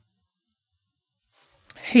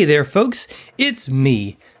Hey there, folks. It's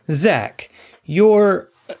me, Zach, your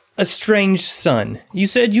estranged son. You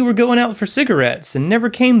said you were going out for cigarettes and never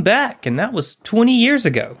came back, and that was 20 years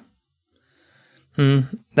ago.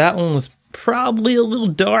 That one was probably a little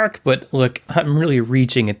dark, but look, I'm really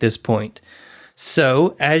reaching at this point.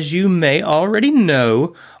 So, as you may already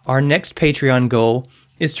know, our next Patreon goal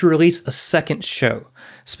is to release a second show.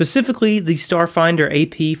 Specifically, the Starfinder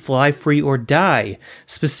AP Fly Free or Die.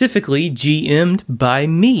 Specifically, GM'd by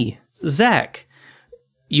me, Zach,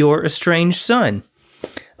 your estranged son.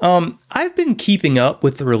 I've been keeping up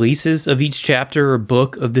with the releases of each chapter or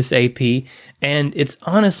book of this AP, and it's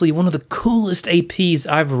honestly one of the coolest APs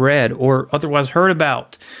I've read or otherwise heard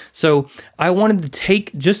about. So I wanted to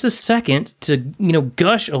take just a second to,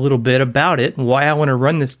 gush a little bit about it, why I want to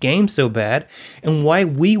run this game so bad, and why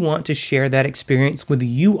we want to share that experience with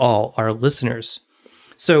you all, our listeners.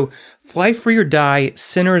 So, Fly Free or Die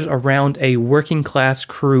centers around a working-class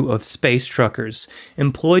crew of space truckers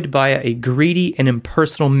employed by a greedy and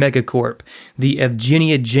impersonal megacorp, the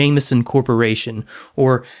Evgenia Jameson Corporation,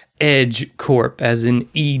 or Edge Corp, as in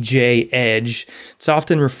EJ Edge. It's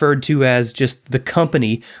often referred to as just the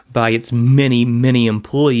company by its many, many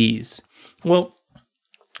employees. Well,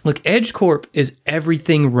 look, Edge Corp is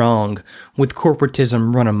everything wrong with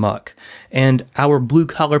corporatism run amok, and our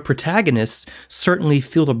blue-collar protagonists certainly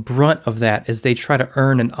feel the brunt of that as they try to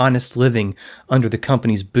earn an honest living under the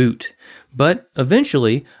company's boot. But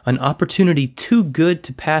eventually, an opportunity too good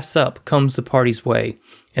to pass up comes the party's way,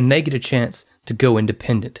 and they get a chance to go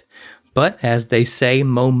independent. But, as they say,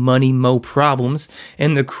 mo money, mo problems,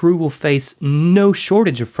 and the crew will face no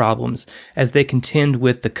shortage of problems as they contend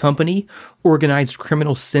with the company, organized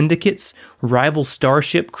criminal syndicates, rival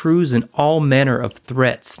starship crews, and all manner of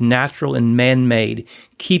threats, natural and man-made,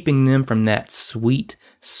 keeping them from that sweet,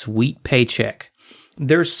 sweet paycheck.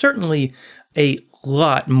 There's certainly a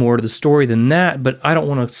lot more to the story than that, but I don't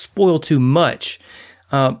want to spoil too much.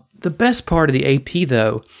 The best part of the AP,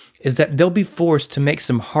 though, is that they'll be forced to make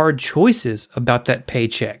some hard choices about that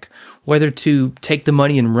paycheck, whether to take the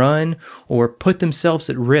money and run or put themselves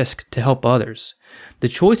at risk to help others. The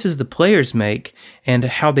choices the players make and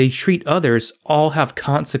how they treat others all have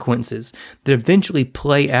consequences that eventually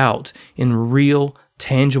play out in real,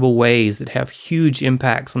 tangible ways that have huge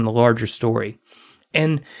impacts on the larger story.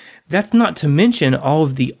 And that's not to mention all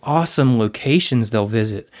of the awesome locations they'll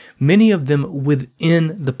visit, many of them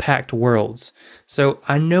within the Pact Worlds. So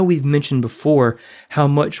I know we've mentioned before how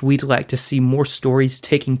much we'd like to see more stories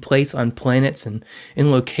taking place on planets and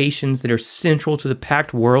in locations that are central to the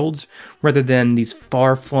Pact Worlds, rather than these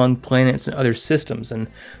far-flung planets and other systems, and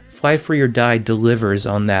Fly Free or Die delivers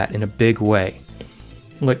on that in a big way.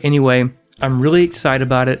 Look, anyway, I'm really excited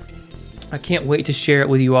about it. I can't wait to share it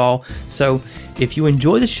with you all. So if you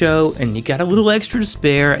enjoy the show and you got a little extra to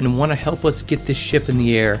spare and want to help us get this ship in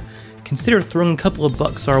the air, consider throwing a couple of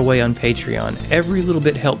bucks our way on Patreon. Every little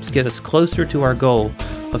bit helps get us closer to our goal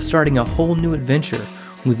of starting a whole new adventure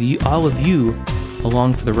with all of you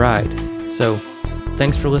along for the ride. So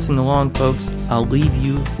thanks for listening along, folks. I'll leave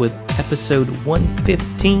you with episode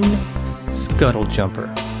 115, Scuttle Jumper.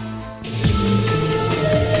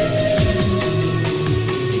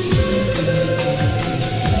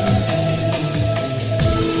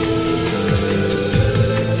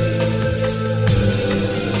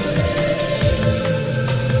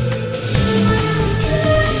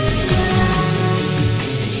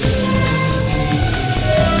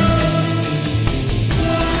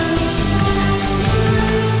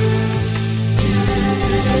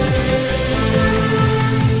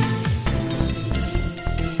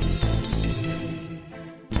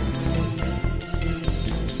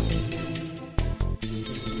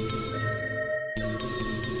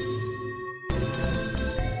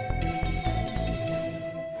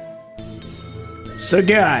 So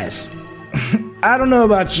guys, I don't know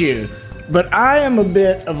about you, but I am a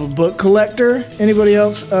bit of a book collector. Anybody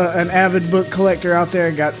else an avid book collector out there?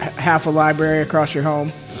 Got half a library across your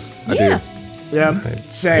home? I do. Yeah,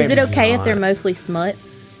 same. Is it okay if they're mostly smut?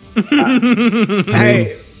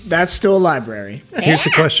 Hey, that's still a library. Here's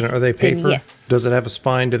the question. Are they paper? Yes. Does it have a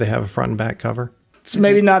spine? Do they have a front and back cover? It's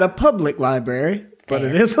maybe not a public library, but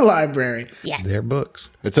it is a library. Yes. They're books.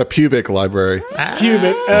 It's a pubic library.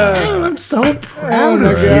 Cubic. I'm so proud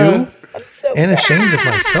my of God. you. And ashamed of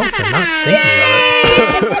myself for not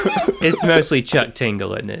thinking of it. It's mostly Chuck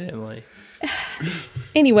Tingle, isn't it, Emily?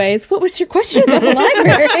 Anyways, what was your question about the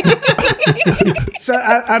library? So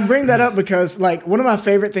I bring that up because, like, one of my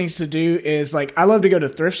favorite things to do is, like, I love to go to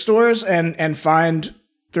thrift stores and find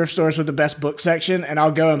thrift stores with the best book section, and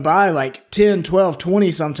I'll go and buy like 10, 12,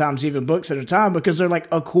 20 sometimes even books at a time because they're like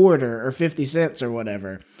a quarter or 50 cents or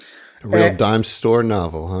whatever. A real dime store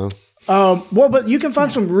novel, huh? Well, but you can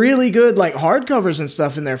find some really good like hardcovers and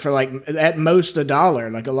stuff in there for like at most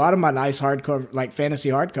 $1. Like a lot of my nice hardcover, like fantasy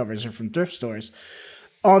hardcovers, are from thrift stores.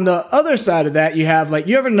 On the other side of that, you have like,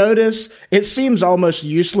 you ever notice it seems almost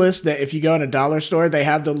useless that if you go in a dollar store, they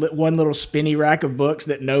have the one little spinny rack of books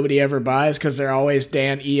that nobody ever buys because they're always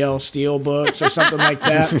Dan E.L. Steele books or something like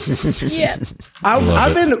that. Yes.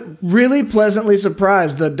 I've been really pleasantly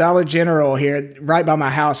surprised. The Dollar General here, right by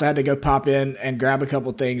my house, I had to go pop in and grab a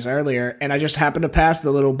couple things earlier, and I just happened to pass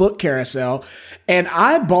the little book carousel, and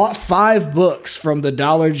I bought 5 books from the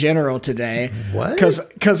Dollar General today. What?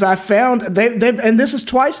 Because I found they've and this is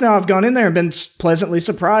twice now I've gone in there and been pleasantly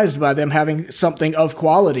surprised by them having something of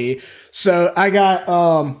quality. So I got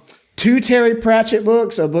 2 Terry Pratchett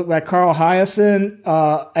books, a book by Carl Hyacin,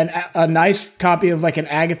 a nice copy of like an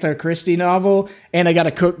Agatha Christie novel, and I got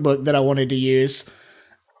a cookbook that I wanted to use.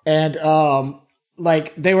 And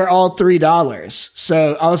like they were all $3.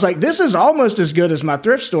 So I was like, this is almost as good as my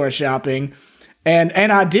thrift store shopping. And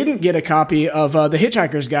I didn't get a copy of The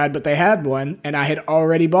Hitchhiker's Guide, but they had one, and I had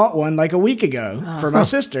already bought one like a week ago for my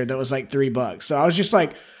sister that was like $3. So I was just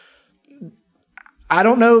like, I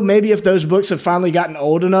don't know, maybe if those books have finally gotten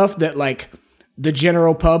old enough that like the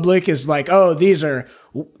general public is like, oh, these are,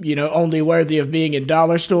 you know, only worthy of being in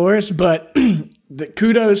dollar stores. But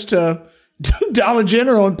kudos to Dollar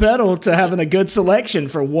General and Petal to having a good selection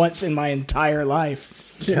for once in my entire life.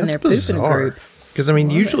 Keeping their poop in a group. Because, I mean,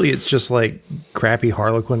 usually it's just like crappy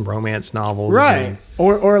Harlequin romance novels. Right.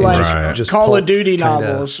 Or like just Call of pulp Duty kinda-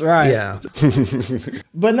 novels. Right. Yeah.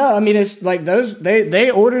 But no, I mean, it's like those,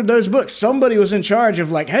 they ordered those books. Somebody was in charge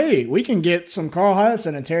of like, hey, we can get some Carl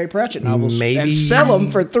Hyacin and Terry Pratchett novels and sell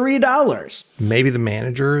them for $3. Maybe the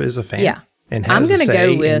manager is a fan. Yeah. And I'm has gonna a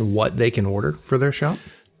say go with- in what they can order for their shop.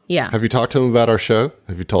 Yeah. Have you talked to him about our show?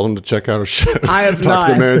 Have you told him to check out our show? I have Talk not.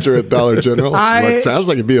 to the manager at Dollar General. Sounds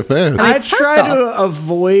like he'd be a fan. I first try off- to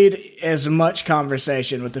avoid as much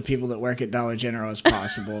conversation with the people that work at Dollar General as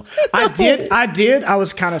possible. I did. I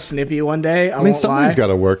was kind of snippy one day. I mean, somebody's got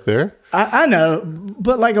to work there. I know,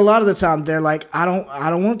 but like a lot of the time, they're like, I don't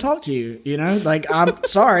want to talk to you. You know, like I'm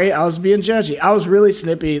sorry, I was being judgy. I was really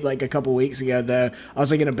snippy like a couple weeks ago though. I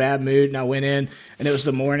was like in a bad mood, and I went in, and it was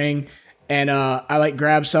the morning. And I like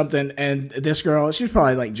grabbed something, and this girl, she was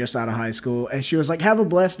probably like just out of high school, and she was like, "Have a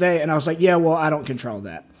blessed day." And I was like, "Yeah, well, I don't control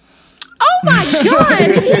that." Oh my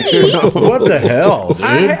God! What the hell, dude?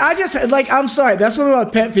 I just like, I'm sorry. That's one of my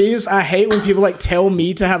pet peeves. I hate when people like tell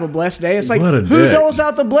me to have a blessed day. It's like, What a who dick. doles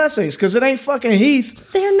out the blessings? Because it ain't fucking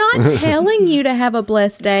Heath. They're not telling you to have a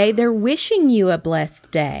blessed day. They're wishing you a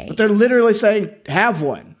blessed day. They're literally saying, "Have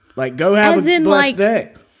one." Like, go have As a in, blessed like,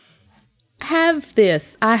 day. Have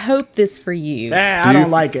this. I hope this for you. I don't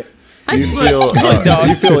like it. Do you feel do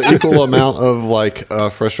you feel an equal amount of like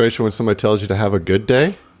frustration when somebody tells you to have a good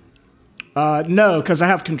day? No, because I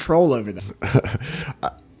have control over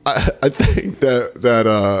that. I think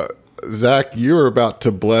that Zach, you were about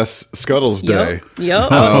to bless Scuttle's day. Yup.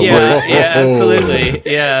 Yeah, absolutely.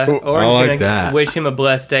 Yeah. Or I he's like gonna that. wish him a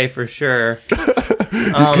blessed day for sure.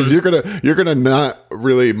 Because you're gonna not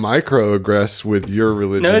really microaggress with your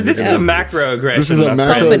religion. No, this You're is a gonna- macro aggression. This is a my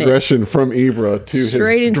friend. macroaggression from Ibra to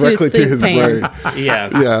Straight his, into directly his to his think pan. brain.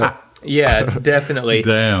 Yeah. Yeah. Definitely.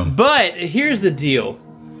 Damn. But here's the deal.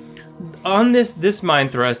 On this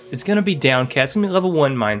mind thrust, it's going to be downcast. It's going to be level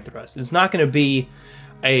 1 mind thrust. It's not going to be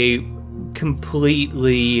a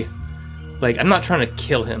completely, like, I'm not trying to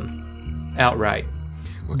kill him outright.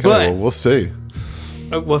 Okay, But- well, we'll see.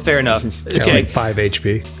 Well, fair enough. Yeah, Okay. like 5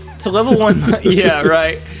 HP. It's a level 1. Yeah,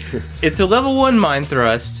 right. It's a level 1 mind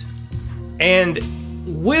thrust. And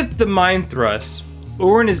with the mind thrust,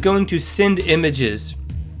 Orin is going to send images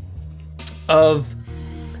of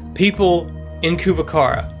people in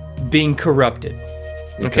Kuvakara being corrupted.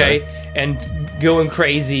 Okay? And going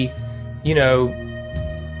crazy, you know,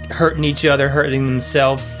 hurting each other, hurting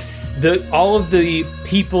themselves. All of the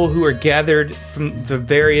people who are gathered from the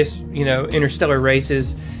various, you know, interstellar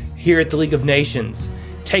races here at the League of Nations,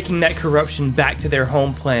 taking that corruption back to their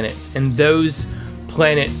home planets, and those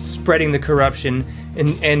planets spreading the corruption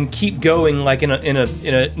and keep going like in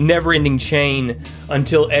a never-ending chain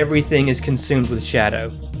until everything is consumed with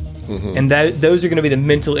shadow. And those are going to be the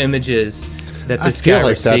mental images that I this feel guy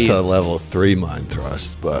like receives. that's a level 3 mind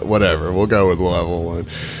thrust, but whatever. We'll go with level 1.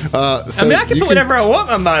 So I mean, I can you put whatever I want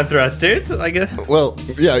on my mind thrust, dude. It's like Well,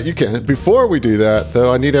 yeah, you can. Before we do that,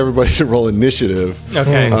 though, I need everybody to roll initiative.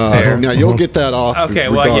 okay, fair. Now you'll get that off. Okay,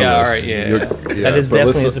 well, yeah, all regardless. right, yeah. Yeah, That is but definitely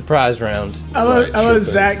let's- a surprise round. I love, Right, I love sure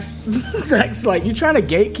Zach's. Zach's like, you trying to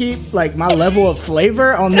gatekeep like my level of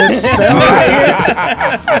flavor on this spell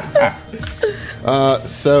right here?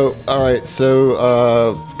 So, all right.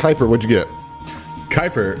 So, Kuiper, what'd you get?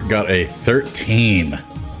 Kuiper got a 13.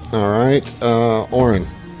 All right. Oren.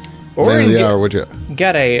 Oren Man of the get- hour, what'd you get?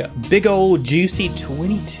 Got a big old juicy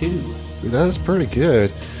 22. That's pretty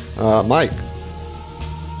good. Mike.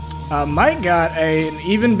 Mike got an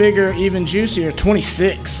even bigger, even juicier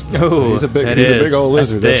 26. Oh, He's a big old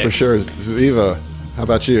lizard, that's for sure. Ziva, how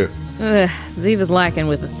about you? Ziva's lacking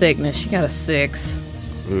with the thickness. She got a 6.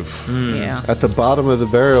 Oof. Yeah. At the bottom of the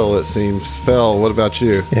barrel, it seems. Fell. What about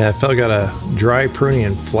you? Yeah, Phil got a dry, pruny,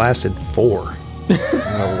 and flaccid 4.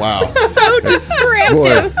 Oh, wow. So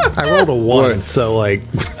descriptive. I rolled a 1, Boy. so like,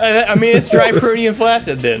 I mean, it's dry, pruny, and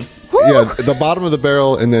flaccid then. Yeah, the bottom of the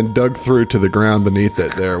barrel and then dug through to the ground beneath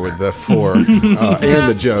it there with the 4 and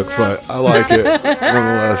the joke, but I like it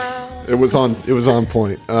nonetheless. It was on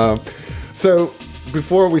point. So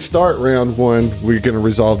before we start round 1, we're going to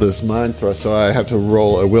resolve this mind thrust, so I have to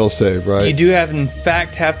roll a will save, right? You do in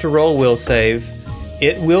fact, have to roll will save.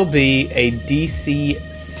 It will be a DC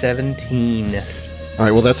 17. All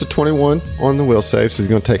right, well, that's a 21 on the will save, so he's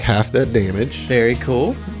going to take half that damage. Very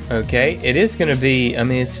cool. Okay, it is going to be. I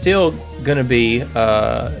mean, it's still going to be.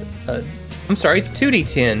 I'm sorry, it's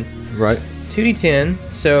 2d10. Right? 2d10.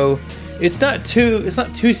 So it's not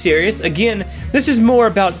too serious. Again, this is more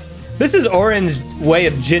about. This is Oren's way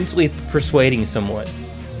of gently persuading someone.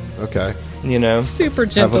 Okay. You know. Super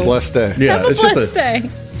Have gentle. a blessed day. Yeah, Have a it's just blessed day.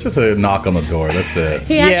 it's just a knock on the door. That's it.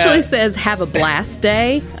 He Yeah. actually says, "Have a blast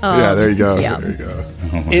day." Yeah, there you go. Yeah. There you go.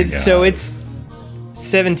 Oh my It's God. so it's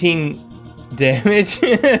 17 damage.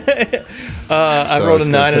 I So rolled it's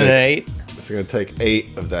a gonna 9 and an take- 8. It's going to take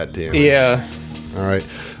 8 of that damage. Yeah. All right.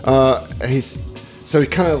 He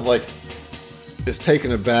kind of like is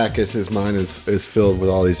taken aback as his mind is filled with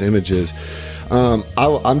all these images.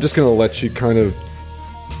 I'm just going to let you kind of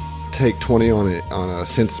take 20 on a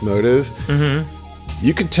sense motive. Mm-hmm.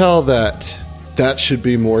 You can tell that should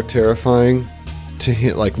be more terrifying to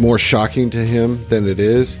him, like more shocking to him than it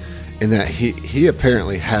is, and that he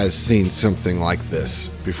apparently has seen something like this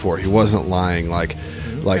before. He wasn't lying. Like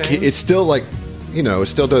it's still like, you know, it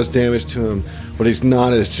still does damage to him, but he's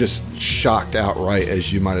not as just shocked outright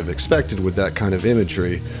as you might have expected with that kind of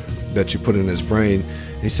imagery that you put in his brain.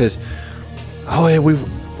 He says, "Oh yeah, we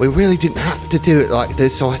really didn't have to do it like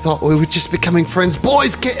this, so I thought we were just becoming friends.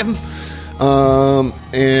 Boys, get him!"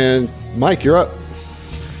 And Mike, you're up.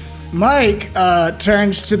 Mike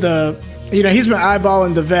turns to the. You know, he's been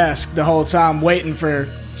eyeballing the Vesk the whole time, waiting for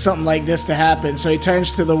something like this to happen. So he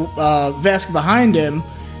turns to the Vesk behind him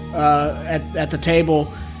at the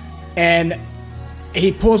table, and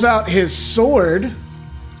he pulls out his sword.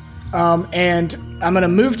 And I'm going to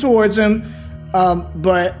move towards him,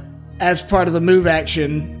 but as part of the move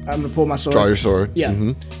action, I'm going to pull my sword. Draw your sword. Yeah.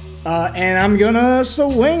 Mhm. And I'm going to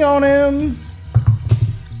swing on him.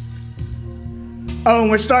 Oh,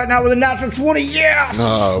 and we're starting out with a natural 20. Yes!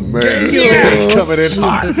 Oh man, Yes! coming in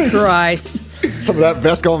hot. Jesus Christ. Some of that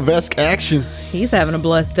Vesk on Vesk action. He's having a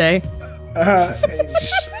blessed day.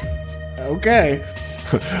 Okay.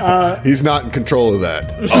 He's not in control of that.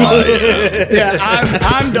 Yeah,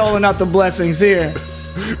 I'm doling out the blessings here.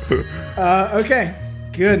 Okay.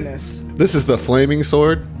 Goodness. This is the flaming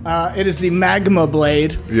sword. It is the magma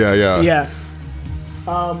blade. Yeah. Yeah.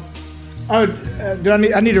 Do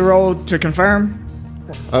I need to roll to confirm?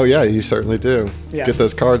 Oh yeah, you certainly do. Yeah. Get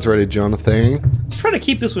those cards ready, Jonathan. Let's try to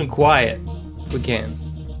keep this one quiet if we can.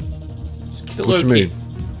 Just keep it What you low-key. mean?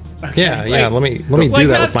 yeah. Let me Like do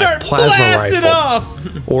that not with my start plasma blasting rifle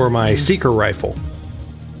off. or my seeker rifle.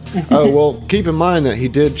 Oh well, keep in mind that he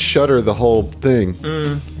did shutter the whole thing.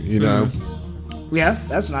 You know. Yeah,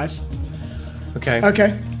 that's nice. Okay.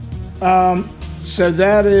 Okay. So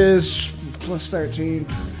that is plus 13.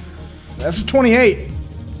 That's a 28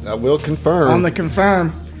 That will confirm on the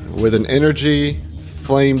confirm. with an energy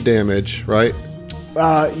flame damage, right?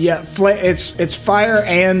 Yeah, it's fire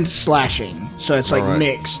and slashing, so it's like All right.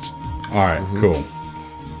 mixed. All right, cool.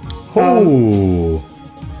 Oh,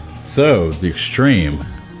 so the extreme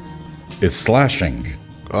is slashing,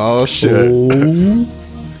 Oh shit.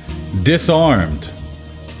 disarmed,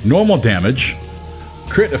 normal damage,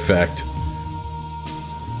 crit effect.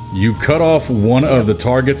 You cut off one of the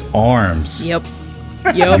target's arms. Yep.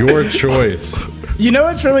 Yep. Your choice. You know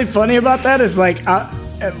what's really funny about that is like,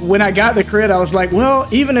 when I got the crit, I was like, well,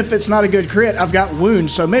 even if it's not a good crit, I've got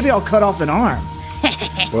wounds, so maybe I'll cut off an arm.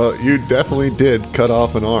 Well, you definitely did cut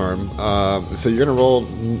off an arm. So you're going to roll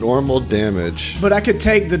normal damage. But I could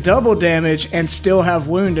take the double damage and still have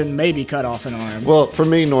wound and maybe cut off an arm. Well, for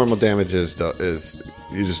me, normal damage is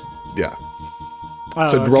you just, yeah. Oh,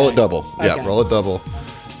 So roll okay. it double. Yeah, Okay. roll it double.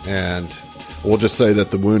 And we'll just say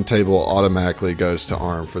that the wound table automatically goes to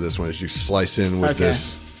arm for this one as you slice in with Okay.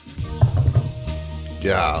 this.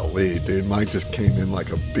 Golly, dude, Mike just came in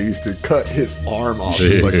like a beast and cut his arm off.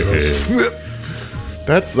 Just like,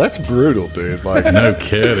 that's brutal, dude. Like, No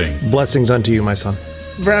kidding. Blessings unto you, my son.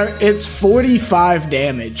 Bro, it's 45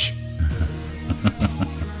 damage.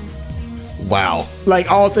 wow. Like,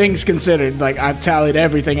 all things considered, like, I tallied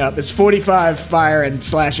everything up. It's 45 fire and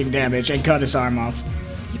slashing damage and cut his arm off.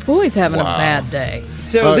 Your boy's having a bad day.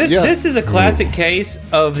 So yeah. this is a classic case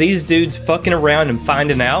of these dudes fucking around and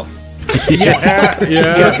finding out. Yeah.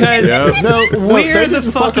 Because No, We're they the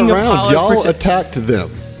didn't fuck fucking around. Apollo Y'all prote- attacked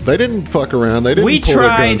them. They didn't fuck around. They didn't we pull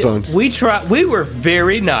tried. their guns on. We were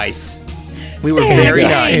very nice. We were Stand very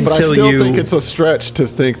down. nice. But I Until still you- think it's a stretch to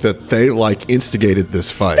think that they like instigated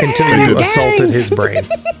this fight. Until Stand you down. assaulted his brain.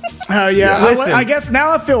 Oh, yeah. Listen. I guess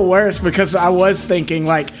now I feel worse because I was thinking,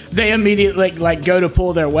 like, they immediately, like, go to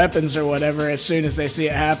pull their weapons or whatever as soon as they see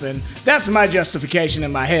it happen. That's my justification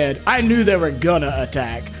in my head. I knew they were gonna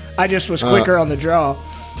attack. I just was quicker on the draw.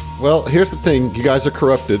 Well, here's the thing. You guys are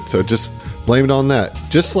corrupted, so just blame it on that.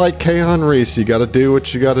 Just like Kaon Reese, you got to do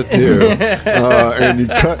what you got to do. And you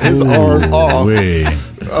cut his arm off. Wait.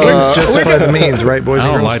 Justify the means, right, boys I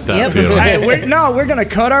and don't girls? like that Yep. feeling. Hey, we're gonna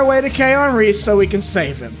cut our way to Kaon Reese so we can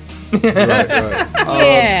save him. Right.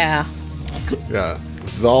 Yeah. Yeah.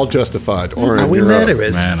 This is all justified. Are Orin, we you're mad up. or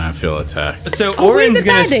is? Man, I feel attacked. So Oh, we're in Orin's the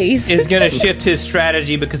baddies. is gonna shift his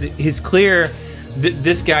strategy because he's clear that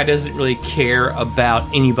this guy doesn't really care about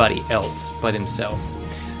anybody else but himself.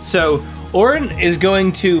 So Orin is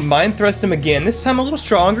going to mind thrust him again. This time a little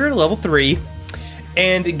stronger, level 3,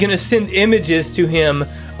 and gonna send images to him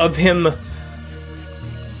of him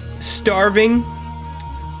starving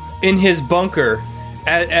in his bunker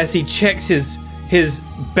as he checks his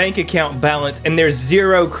bank account balance, and there's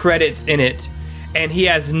 0 credits in it, and he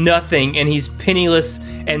has nothing, and he's penniless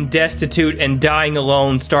and destitute and dying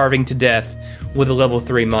alone, starving to death with a level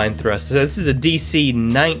 3 mind thrust. So this is a DC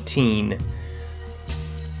 19.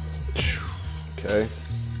 Okay.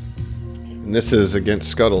 And this is against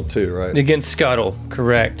Scuttle, too, right? Against Scuttle,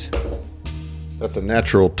 correct. That's a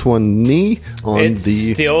natural 20 on It's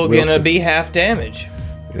the still Wilson. gonna be half damage.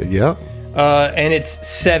 Yep. And it's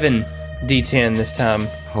 7 D10 this time.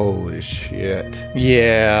 Holy shit.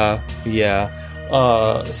 Yeah.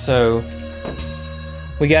 So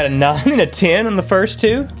we got a 9 and a 10 on the first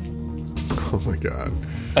two, Oh my god.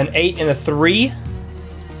 an 8 and a 3,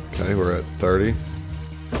 Okay, we're at 30,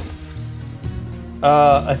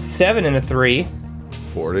 a 7 and a 3,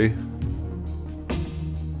 40,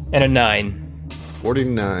 and a 9.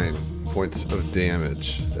 49 points of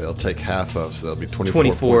damage. They'll take half of, so that'll be 24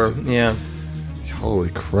 24, points. yeah.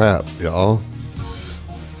 Holy crap, y'all.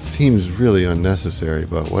 Seems really unnecessary,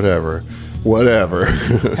 but whatever. Whatever.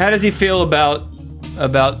 How does he feel about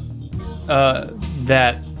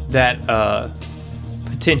that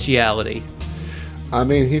potentiality? I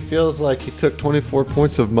mean, he feels like he took 24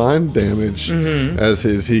 points of mind damage as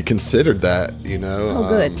he considered that, you know. Oh,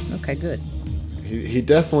 good. Okay, good. He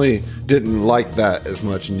definitely didn't like that as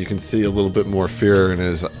much, and you can see a little bit more fear in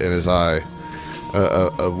his eye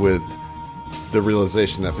with the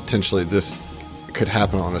realization that potentially this could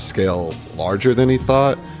happen on a scale larger than he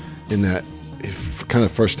thought. In that, kind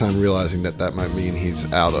of first time realizing that might mean he's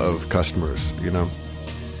out of customers, you know.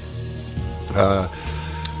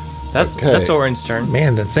 That's Okay. Orin's turn.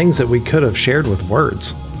 Man, the things that we could have shared with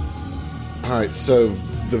words. All right, so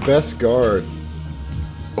the vest guard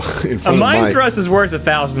in A front of mind Mike. thrust is worth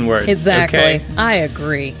 1,000 words. Exactly. Okay? I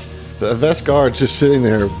agree. The vest guard's just sitting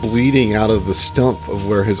there bleeding out of the stump of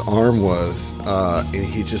where his arm was, and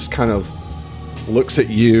he just kind of looks at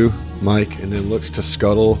you, Mike, and then looks to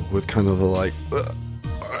Scuttle with kind of a like,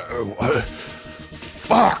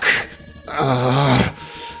 fuck,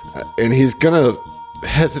 and he's gonna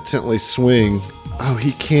hesitantly swing. Oh,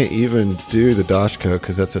 he can't even do the Dashko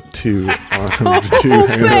because that's a two-armed,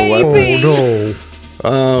 two-handed weapon.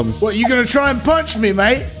 No. What, you gonna try and punch me,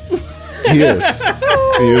 mate? He is.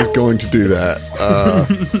 He is going to do that.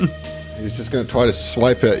 He's just going to try to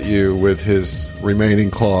swipe at you with his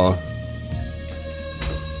remaining claw.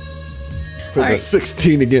 For the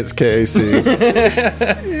 16 against KAC.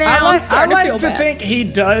 Now I'm I starting like to feel to bad. think he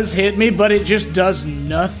does hit me, but it just does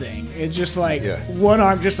nothing. It's just like one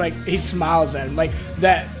arm, just like he smiles at him, like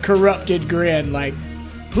that corrupted grin, like,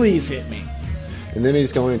 please hit me. And then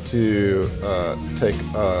he's going to take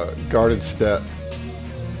a guarded step.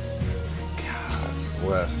 God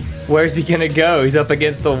bless. Where's he gonna go? He's up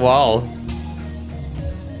against the wall.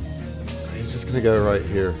 He's just going to go right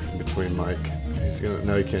here in between Mike.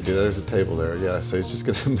 No, he can't do that. There's a table there. Yeah, so he's just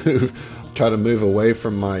going to try to move away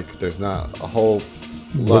from Mike. There's not a whole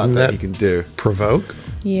lot Wouldn't that that he can do. Provoke?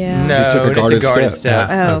 Yeah. No, took a it's a guarded guarded step. step.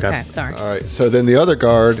 Oh, Okay. okay. Sorry. All right, so then the other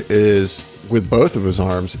guard is, with both of his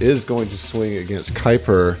arms, is going to swing against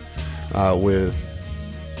Kuiper with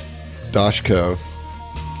Dashko.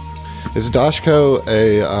 Is Dashko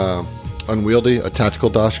a unwieldy, a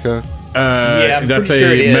tactical Dashko? Yeah, I'm that's pretty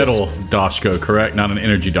sure it a is. metal Dashko, correct? Not an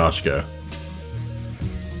energy Dashko.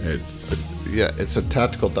 It's Yeah, it's a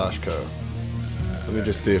tactical Dashko. Let me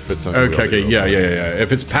just see if it's unwieldy. okay. Yeah.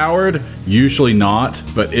 If it's powered, usually not.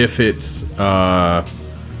 But if it's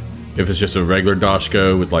just a regular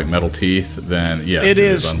Dashko with like metal teeth, then yes, It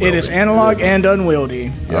is unwieldy. analog and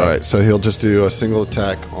unwieldy. All right, so he'll just do a single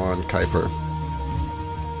attack on Kuiper.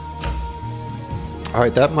 All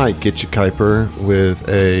right, that might get you, Kuiper, with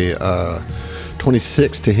a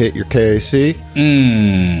 26 to hit your KAC.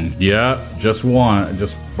 Yeah, just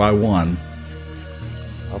by one.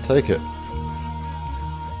 I'll take it.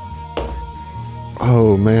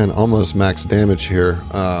 Oh man, almost max damage here.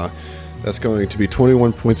 That's going to be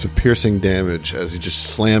 21 points of piercing damage as he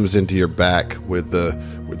just slams into your back with the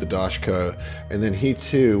Dashko, and then he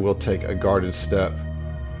too will take a guarded step.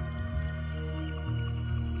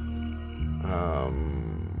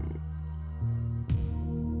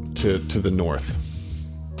 To the north.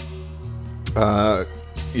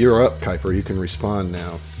 You're up, Kuiper. You can respond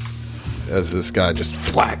now. As this guy just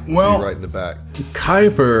thwack you right in the back.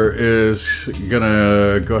 Kuiper is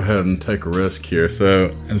gonna go ahead and take a risk here.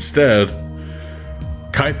 So instead,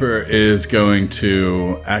 Kuiper is going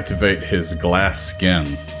to activate his glass skin,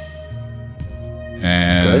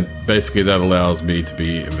 and basically that allows me to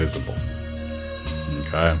be invisible.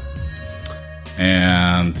 Okay,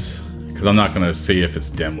 and because I'm not going to see if it's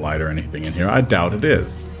dim light or anything in here, I doubt it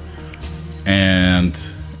is. And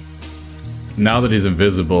now that he's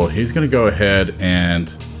invisible, he's going to go ahead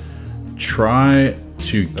and try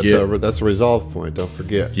to get... That's a resolve point, don't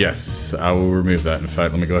forget. Yes, I will remove that. In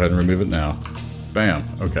fact, let me go ahead and remove it now. Bam.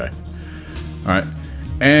 Okay. All right.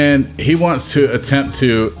 And he wants to attempt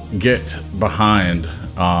to get behind...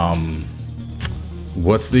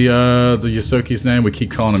 what's the Yosoki's name? We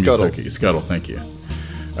keep calling him Scuttle. Yosoki. Scuttle, thank you.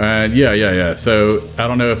 Yeah. So I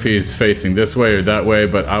don't know if he's facing this way or that way,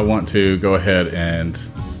 but I want to go ahead and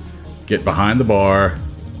get behind the bar.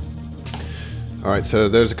 All right, so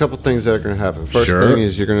there's a couple things that are going to happen. First thing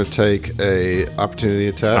is you're going to take a opportunity I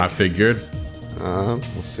attack. figured. We'll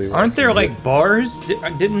see. what Aren't I there can like bars?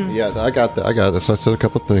 Didn't do. Yeah, I got that. So I said a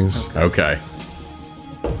couple things. Okay.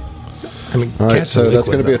 I mean, All right, cats so are that's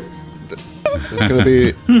going to liquid,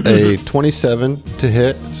 be a 27 to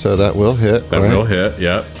hit. So that will hit. That will hit,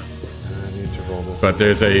 yep. I need to roll this. But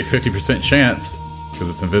there's a 50% chance because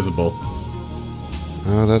it's invisible.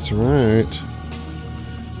 Oh, that's right.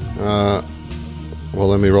 Well,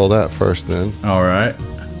 let me roll that first then. All right.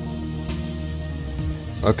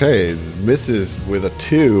 Okay, misses with a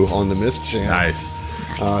 2 on the miss chance.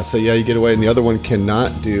 Nice. So yeah, you get away, and the other one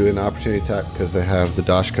cannot do an opportunity attack because they have the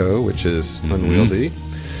Dashko, which is unwieldy.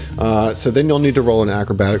 So then you'll need to roll an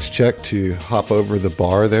acrobatics check to hop over the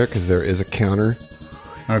bar there because there is a counter.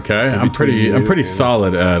 Okay. I'm between you pretty and-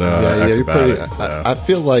 solid at You're pretty. acrobatics. So. I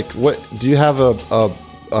feel like what do you have a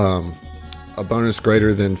bonus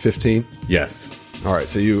greater than 15? Yes. All right,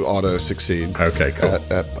 so you auto succeed. Okay, cool.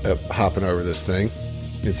 At hopping over this thing,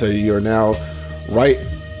 and so you are now right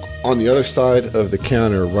on the other side of the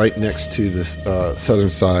counter, right next to this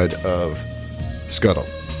southern side of Scuttle.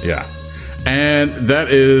 Yeah. And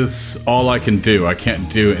that is all I can do. I can't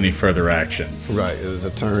do any further actions. Right, it was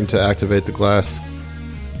a turn to activate the glass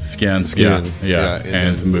Skin. skin. Yeah.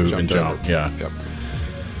 And to then move and jumped jump. over. Yeah. Yep.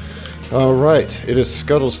 All right, it is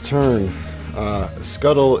Scuttle's turn.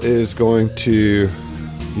 Scuttle is going to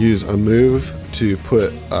use a move to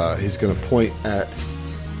put. He's going to point at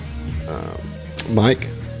Mike,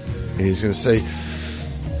 and he's going to say,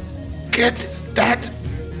 "Get that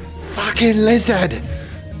fucking lizard!"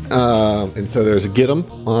 And so there's a get him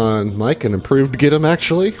on Mike, an improved get him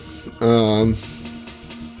actually.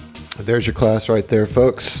 There's your class right there,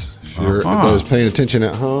 folks. For those paying attention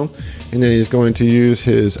at home, and then he's going to use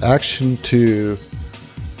his action to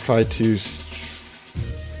try to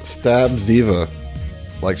stab Ziva.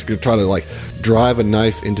 Like, she's going to try to, like, drive a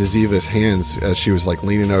knife into Ziva's hands as she was, like,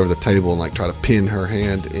 leaning over the table and, like, try to pin her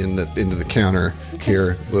hand into the counter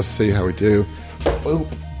here. Let's see how we do. Boop.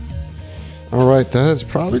 All right, that is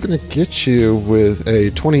probably going to get you with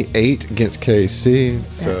a 28 against KC.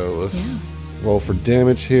 So let's roll for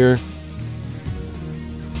damage here.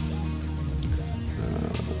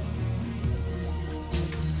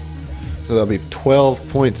 So that'll be 12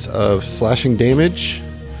 points of slashing damage.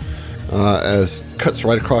 As cuts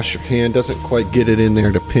right across your hand, doesn't quite get it in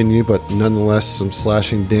there to pin you, but nonetheless some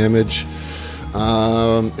slashing damage.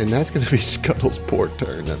 And that's going to be Scuttle's poor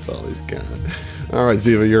turn. That's all he's got. All right,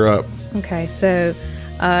 Ziva, you're up. Okay, so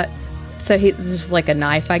it's just like a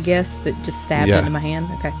knife, I guess, that just stabbed into my hand.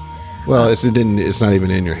 Okay. Well, it's not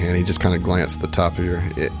even in your hand. He just kind of glanced at the top of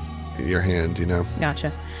your hand, you know.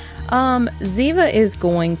 Gotcha. Ziva is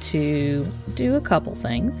going to do a couple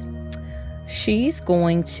things. She's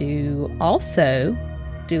going to also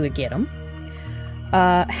do a get 'em.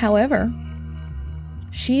 However,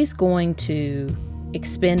 she's going to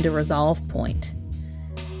expend a resolve point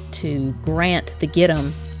to grant the get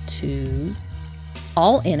 'em to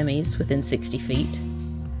all enemies within 60 feet.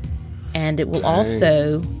 And it will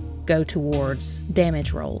also go towards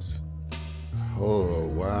damage rolls. Oh,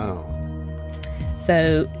 wow.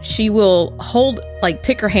 So she will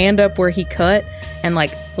pick her hand up where he cut and,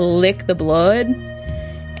 lick the blood.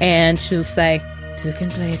 And she'll say, "You can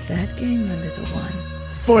play that game, my little one."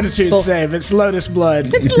 Fortitude save. It's Lotus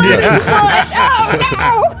blood. It's Lotus blood!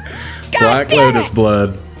 Oh, no! God Black damn Lotus it.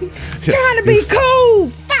 blood. Trying to be cool!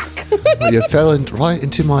 Fuck! You fell right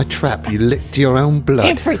into my trap. You licked your own blood.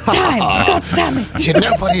 Every time! God damn it!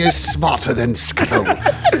 Nobody is smarter than Scuttle.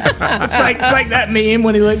 It's like that meme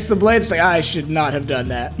when he licks the blade. It's like, I should not have done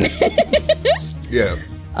that. Yeah.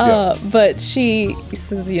 But she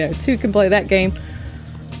says, two can play that game.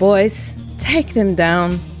 Boys, take them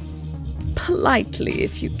down politely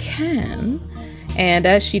if you can. And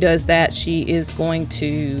as she does that, she is going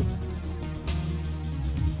to...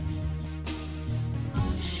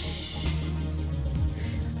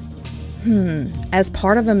 As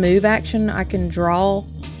part of a move action, I can draw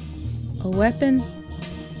a weapon.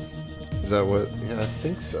 Is that what? Yeah, I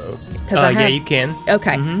think so. Yeah, you can.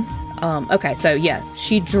 Okay. Okay, so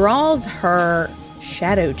she draws her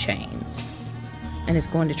shadow chains and is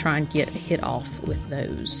going to try and get a hit off with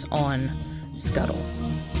those on Scuttle.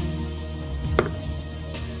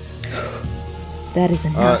 That is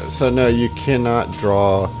enough. So no, you cannot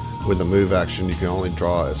draw with a move action. You can only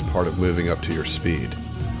draw as part of moving up to your speed.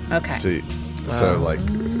 Okay. See, so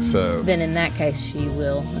Then in that case, she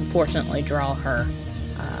will unfortunately draw her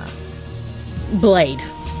blade.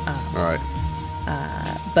 All right.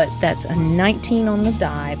 But that's a 19 on the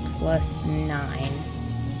die plus 9.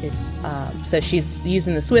 So she's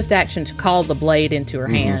using the swift action to call the blade into her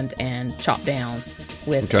hand and chop down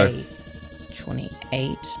with a 28.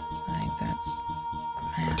 I think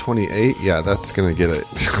that's 28. Yeah, that's gonna get it.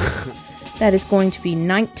 that is going to be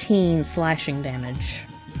 19 slashing damage.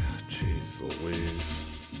 Jeez Louise.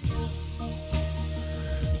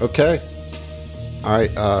 Okay. All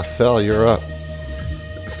right, Fel, you're up.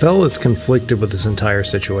 Fel is conflicted with this entire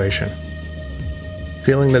situation,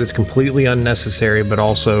 feeling that it's completely unnecessary, but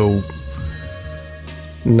also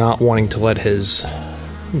not wanting to let his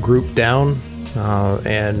group down,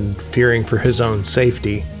 and fearing for his own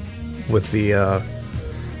safety with the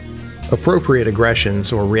appropriate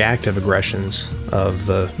aggressions or reactive aggressions of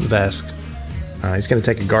the Vesk. He's going to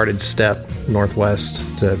take a guarded step northwest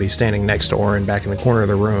to be standing next to Orin back in the corner of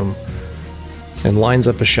the room, and lines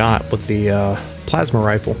up a shot with the plasma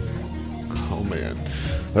rifle. Oh man,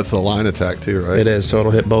 that's the line attack too, right? It is, so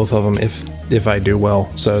it'll hit both of them if I do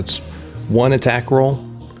well. So it's one attack roll.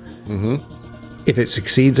 Mm-hmm. If it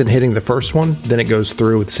succeeds in hitting the first one, then it goes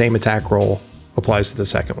through with the same attack roll, applies to the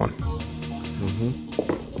second one. Mm-hmm.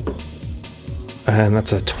 And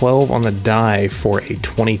that's a 12 on the die for a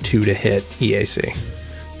 22 to hit EAC.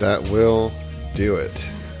 That will do it.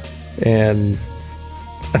 And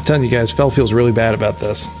I'm telling you guys, Fel feels really bad about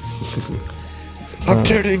this. I'm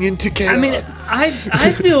turning into chaos. I mean,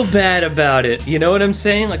 I feel bad about it. You know what I'm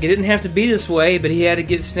saying? Like, it didn't have to be this way, but he had to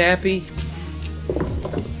get snappy.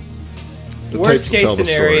 Worst case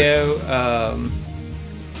scenario, one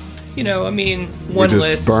we just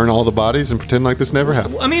less. burn all the bodies and pretend like this never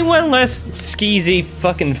happened. I mean, one less skeezy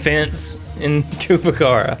fucking fence in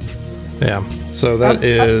Kupakara. Yeah. So that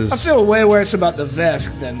is... I feel way worse about the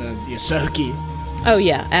Vesk than the Yosoki. Oh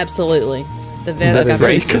yeah, absolutely. The That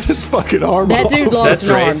Vesk. is Because it's fucking armor. That dude lost That's an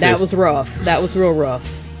arm. racist. That was rough. That was real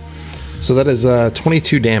rough. So that is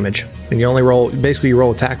 22 damage. And you only roll... Basically, you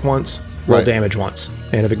roll attack once, roll Right. damage once.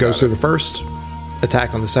 And if it goes through the first,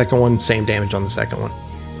 attack on the second one, same damage on the second one.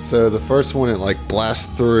 So the first one, it like blasts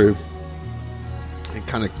through. It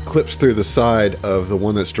kind of clips through the side of the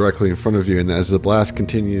one that's directly in front of you, and as the blast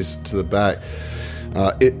continues to the back,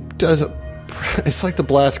 it does. It's like the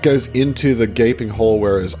blast goes into the gaping hole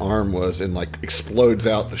where his arm was, and like explodes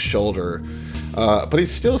out the shoulder. But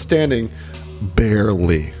he's still standing,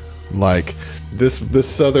 barely. Like this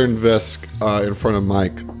Southern Vesk in front of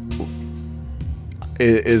Mike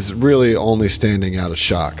is really only standing out of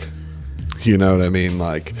shock. You know what I mean?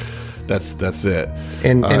 Like that's it.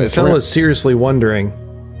 And it's Phil ra- is seriously wondering,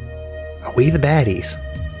 are we the baddies?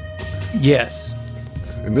 Yes.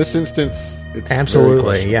 in this instance, it's very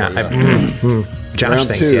Absolutely, yeah. questionable, Josh Round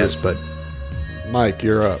thinks two. yes, but Mike,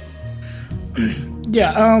 you're up.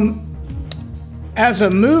 Yeah. As a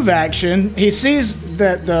move action, he sees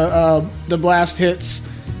that the blast hits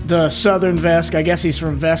the Southern Vesk. I guess he's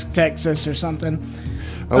from Vesk, Texas, or something.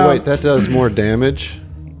 Oh wait, that does more damage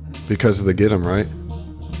because of the get him, right?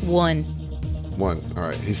 1. 1. All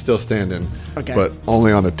right, he's still standing, Okay. but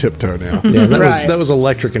only on a tiptoe now. yeah, Right. that was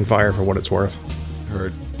electric and fire for what it's worth.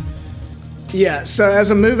 Heard. Yeah, so as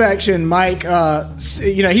a move action, Mike,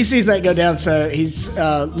 he sees that go down, so he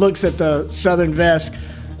looks at the Southern Vesk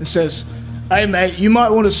and says, "Hey, mate, you might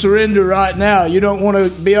want to surrender right now. You don't want to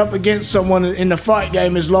be up against someone in the fight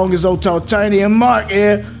game as long as old Titanium Mike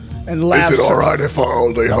here." And laughs. if I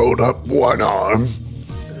only hold up one arm?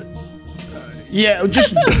 Yeah,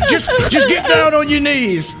 just get down on your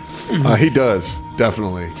knees. He does,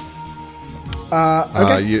 definitely.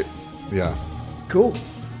 Okay. Yeah. Cool.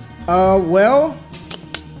 Well,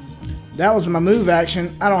 that was my move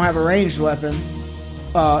action. I don't have a ranged weapon.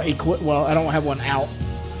 Well, I don't have one out.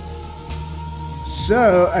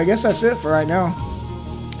 So I guess that's it for right now.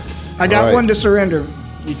 I got right. one to surrender.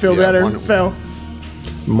 You feel Yeah, better, one- Phil?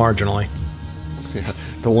 Marginally. Yeah.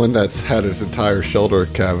 The one that's had his entire shoulder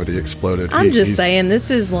cavity exploded. I'm just he's- saying,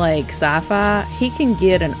 this is like sci-fi. He can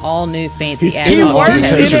get an all-new fancy He's ass in He an works in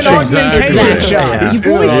augmentation an shop. augmentation Exactly. shop. You He's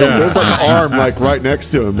in boys an will arm. be There's like fine. an arm like right next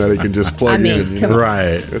to him that he can just plug I mean, in. You come know? on.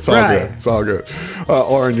 Right. It's all Right. good. It's all good.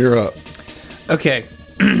 Oren, you're up. Okay.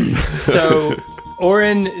 So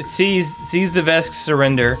Orin sees the Vesk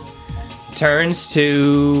surrender, turns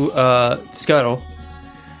to Scuttle,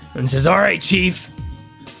 and says, "All right, Chief,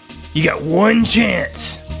 you got one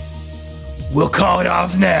chance. We'll call it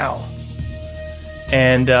off now."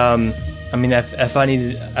 And I mean, if I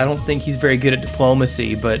needed, I don't think he's very good at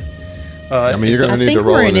diplomacy, but I mean, you're I going to need think to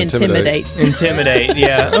roll we're an in intimidate. intimidate.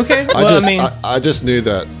 Yeah. Okay. I Well, just, I just knew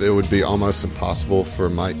that it would be almost impossible for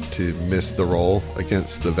Mike to miss the roll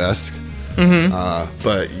against the Vesk. Mm-hmm.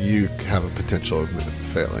 But you have a potential of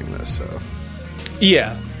failing this. So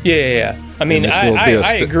Yeah. I mean, this will be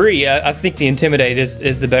I agree. I think the intimidate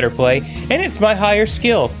is the better play, and it's my higher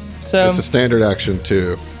skill. So it's a standard action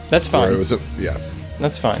too. that's Where fine. it was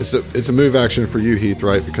That's fine. it's a move action for you, Heath,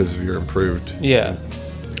 right? Because of your improved. Yeah.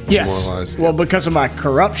 Yes. Demoralized, Well, yeah. because of my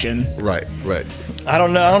corruption. Right. I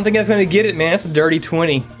don't know. I don't think that's going to get it, man. It's a dirty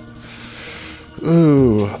 20.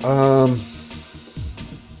 Ooh. What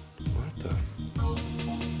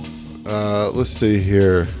the? Let's see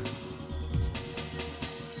here.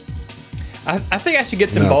 I think I should get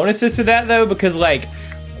some No. bonuses to that, though, because, like,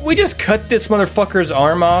 we just cut this motherfucker's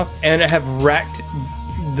arm off and have racked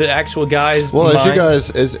the actual guy's Well, mind.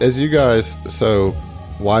 as you guys so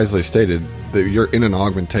wisely stated, that you're in an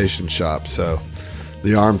augmentation shop, so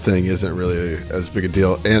the arm thing isn't really as big a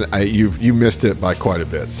deal, and you missed it by quite a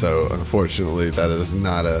bit. So unfortunately, that is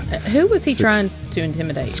not a Who was he Six- trying to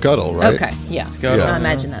intimidate? Scuttle, right? Okay, yeah. Scuttle. Yeah. I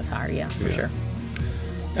imagine that's higher, yeah, for sure.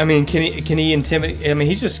 I mean, can he intimidate? I mean,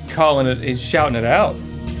 he's just calling it, he's shouting it out.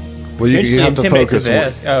 Well, you Potentially have to intimidate the focus one.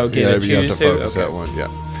 vest. Oh, okay, Yeah, to you have to choose who? focus Okay. that one. Yeah. right,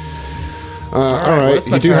 All well, right, that's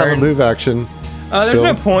my you do have a turn. move action. There's still.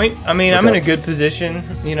 no point. I mean, I'm in Okay. a good position,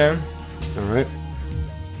 you know. All right.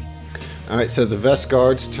 All right, so the Vest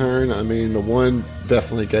Guard's turn. I mean, the one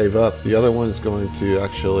definitely gave up. The other one's going to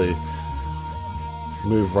actually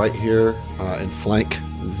move right here and flank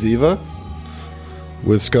Ziva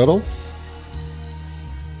with Scuttle.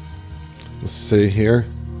 Let's see here.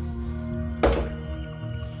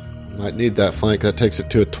 Might need that flank. That takes it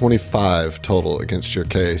to a 25 total against your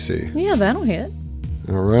KAC. Yeah, that'll hit.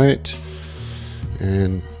 All right.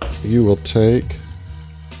 And you will take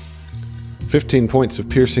 15 points of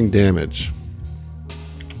piercing damage.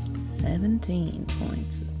 17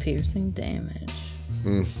 points of piercing damage.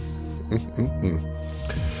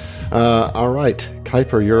 All right.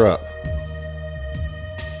 Kuiper, you're up.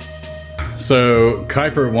 So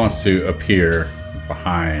Kuiper wants to appear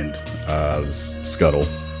behind Scuttle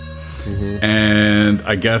And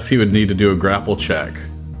I guess he would need to do a grapple check.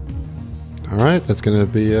 All right, that's going to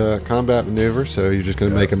be a combat maneuver. So you're just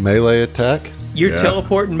going to make a melee attack. You're Yeah.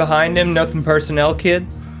 teleporting behind him, nothing personnel, kid.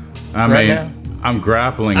 I Right mean, now? I'm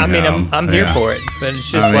grappling I mean, him. I'm here Yeah. for it, but it's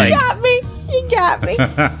just I mean- like You got me.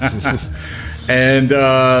 And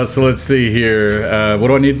so let's see here. What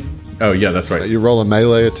do I need? Oh, yeah, that's right. You roll a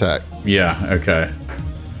melee attack. Yeah, okay.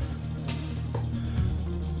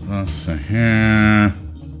 Let's see here.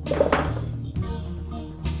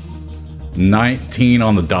 19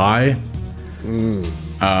 on the die.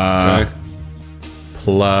 Okay.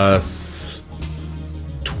 Plus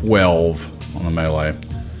 12 on the melee.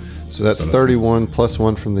 So that's 31 plus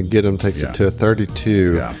 1 from the get 'em takes Yeah. it to a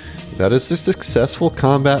 32. Yeah. That is a successful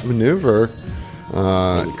combat maneuver.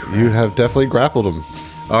 You have definitely grappled him.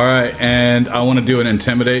 All right, and I want to do an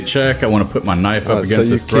intimidate check. I want to put my knife up So against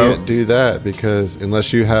you his throat. can't do that because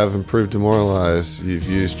unless you have improved demoralize, you've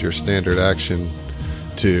used your standard action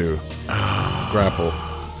to grapple.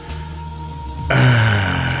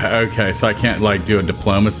 Okay, so I can't like do a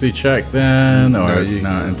diplomacy check then, or No, you-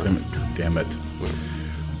 no, intimidate. God damn it!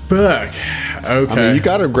 Fuck. Okay. I mean, you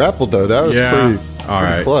got her grappled though. That was Yeah. pretty All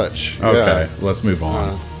right. clutch. Okay, let's move on.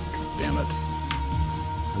 Uh, Damn it.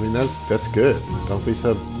 I mean, that's good. Don't be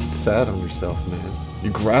so sad on yourself, man. You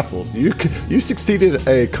grappled. You succeeded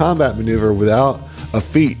a combat maneuver without a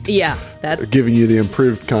feat. Yeah, that's Giving you the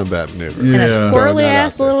improved combat maneuver. and a Yeah. squirrely Throwing that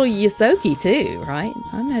ass out there. little Yosoki too, right?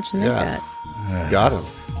 I imagine they Yeah. Got him.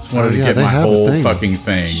 Just wanted to get they my have a whole thing. fucking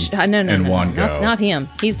thing No, in one go. Not him.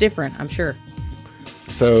 He's different, I'm sure.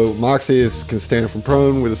 So Moxie can stand from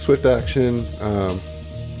prone with a swift action.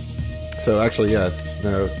 So actually, yeah, it's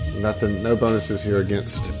no bonuses here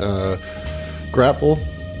against grapple.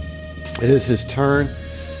 It is his turn.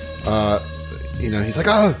 He's like,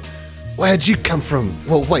 "Oh, where'd you come from?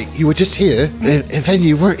 Well, wait, you were just here, and then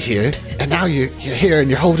you weren't here, and now you're here, and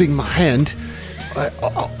you're holding my hand.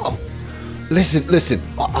 Listen.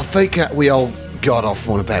 I think that we all got off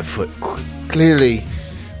on a bad foot. Clearly,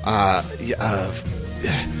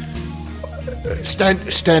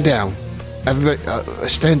 stand down. Everybody,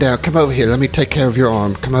 stand down. Come over here. Let me take care of your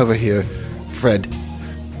arm. Come over here, Fred."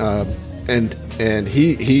 And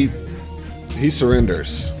he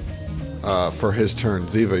surrenders for his turn.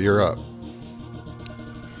 Ziva, you're up.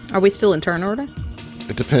 Are we still in turn order?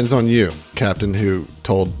 It depends on you, Captain, who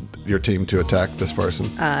told your team to attack this person.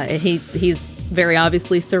 He's very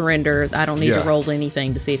obviously surrendered. I don't need Yeah. to roll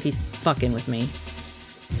anything to see if he's fucking with me.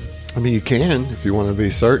 I mean, you can if you want to be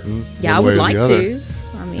certain. Yeah, I one way would or like the other. to.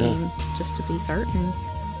 I mean, just to be certain.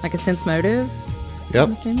 Like a sense motive, I'm Yep.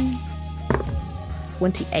 assuming.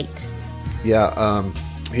 28. Yeah.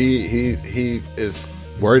 He is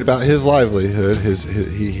worried about his livelihood.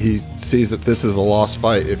 He sees that this is a lost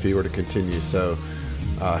fight if he were to continue. So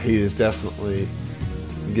he is definitely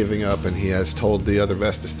giving up, and he has told the other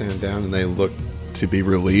vest to stand down, and they look to be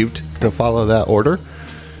relieved to follow that order.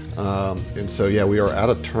 And so, yeah, we are out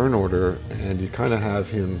of turn order, and you kind of have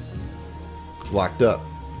him locked up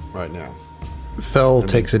right now. Fell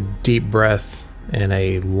takes a deep breath and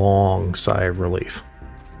a long sigh of relief.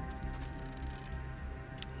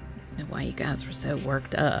 And why you guys were so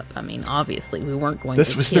worked up. I mean, obviously, we weren't going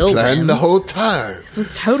This to was kill the plan them. the whole time. This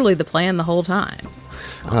was totally the plan the whole time.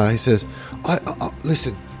 He says,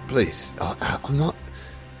 "Listen, please. I'm not.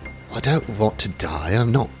 I don't want to die.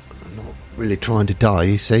 I'm not really trying to die.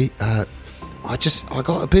 You see, I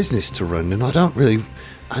got a business to run, and I don't really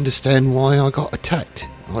understand why I got attacked.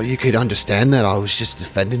 Well, you could understand that I was just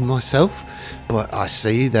defending myself, but I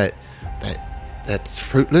see that's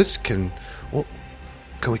fruitless. Can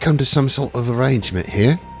we come to some sort of arrangement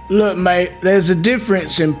here?" Look, mate, there's a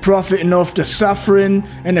difference in profiting off the suffering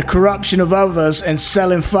and the corruption of others and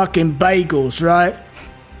selling fucking bagels, right?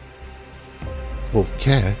 Well,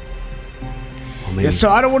 yeah. I mean, Yeah, so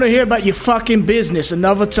I don't want to hear about your fucking business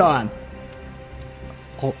another time.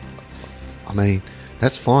 I mean,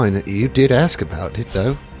 that's fine. You did ask about it,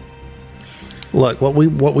 though. Look, what we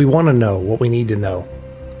want to know, what we need to know.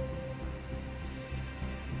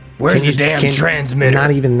 where's Can the damn can- transmitter?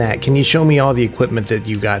 Not even that. Can you show me all the equipment that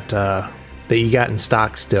you got in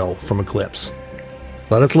stock still from Eclipse?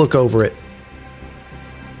 Let us look over it.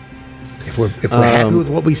 If we're happy with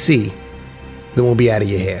what we see, then we'll be out of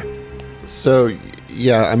your hair. So,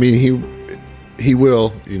 yeah, I mean, he will,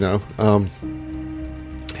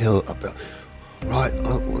 he'll right.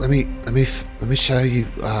 Let me show you.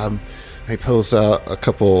 He pulls out a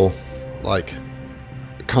couple like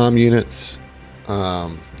comm units.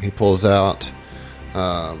 He pulls out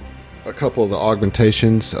a couple of the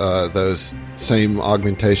augmentations, those same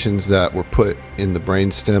augmentations that were put in the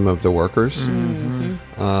brainstem of the workers.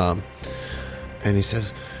 and he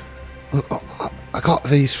says, "Look, I got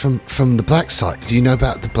these from the black site. Do you know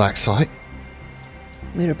about the black site?"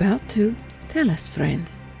 We're about to. Tell us, friend.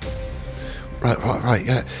 Right,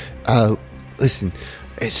 yeah. Listen,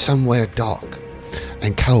 it's somewhere dark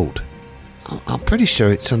and cold. I'm pretty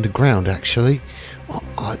sure it's underground, actually.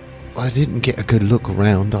 I didn't get a good look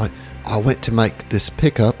around. I went to make this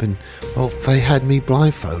pickup, and, well, they had me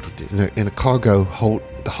blindfolded in a cargo hold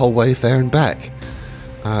the whole way there and back.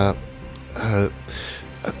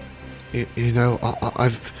 You know,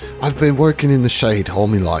 I've been working in the shade all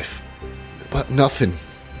my life, but nothing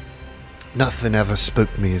ever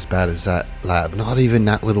spooked me as bad as that lab. Not even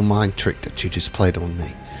that little mind trick that you just played on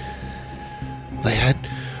me.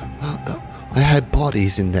 I had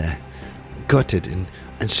bodies in there, gutted and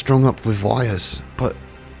strung up with wires, but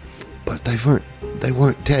they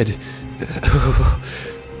weren't dead.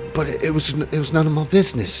 But it was none of my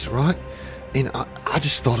business, right? And I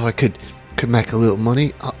just thought I could make a little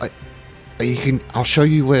money. I'll show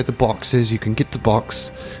you where the box is. You can get the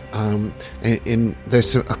box, and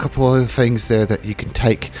there's a couple other things there that you can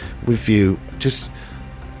take with you.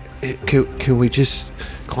 Can we just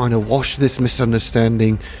kind of wash this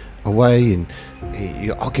misunderstanding away? And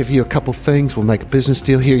I'll give you a couple things. We'll make a business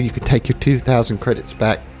deal here. You can take your 2,000 credits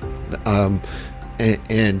back, and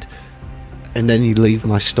then you leave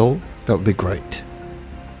my store. That would be great.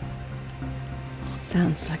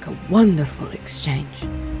 Sounds like a wonderful exchange.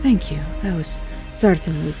 Thank you. I was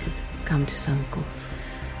certain we could come to some goal.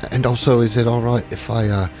 And also, is it all right if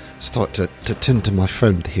I start to tend to my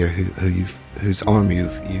friend here, whose arm you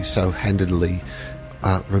so handedly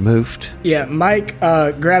removed? Yeah, Mike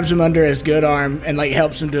grabs him under his good arm and like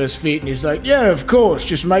helps him to his feet, and he's like, "Yeah, of course.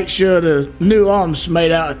 Just make sure the new arm's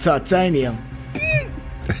made out of titanium."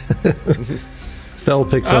 Fell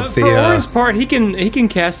picks up for Orin's part, he can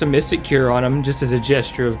cast a Mystic Cure on him just as a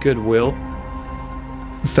gesture of goodwill.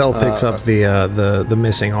 Fell picks up the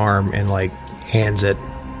missing arm and like hands it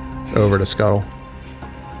over to Scuttle.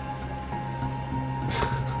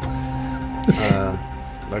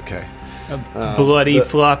 Okay. Bloody,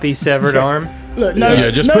 floppy, severed arm. Look,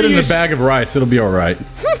 Just put it in a bag of rice. It'll be all right.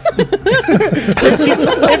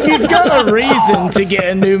 If you've got a reason to get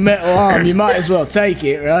a new metal arm, you might as well take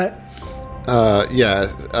it, right?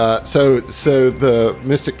 So the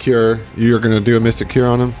Mystic Cure, you're gonna do a Mystic Cure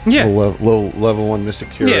on him? Yeah. Low level 1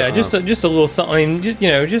 Mystic Cure. Yeah, just a little something.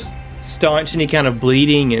 Just staunch any kind of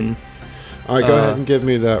bleeding and. All right, go ahead and give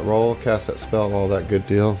me that roll. Cast that spell. All that good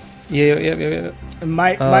deal. Yeah. And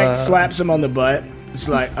Mike slaps him on the butt. It's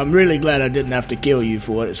like, "I'm really glad I didn't have to kill you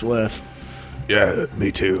for what it's worth." Yeah,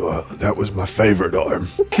 me too. That was my favorite arm.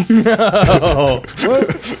 Well,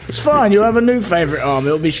 it's fine. You'll have a new favorite arm.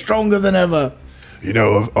 It'll be stronger than ever. You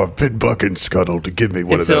know, I've been bugging Scuttle to give me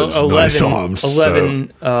one It's of those nice arms.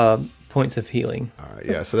 11 points of healing. All right,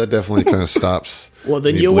 yeah, so that definitely kind of stops. Well,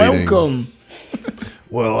 then me you're bleeding. welcome.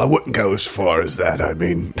 Well, I wouldn't go as far as that. I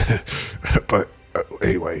mean, but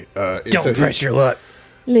anyway. Don't press your luck.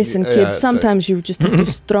 Listen, Yeah, kids, so- sometimes you just have to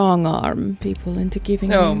strong arm people into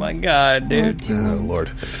giving Oh you my god, dude. what you Oh, want.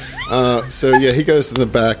 Lord. So, yeah, he goes to the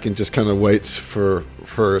back and just kind of waits for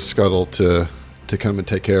Scuttle to come and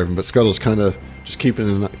take care of him. But Scuttle's kind of just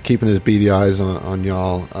keeping his beady eyes on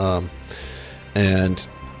y'all. And,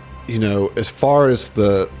 you know, as far as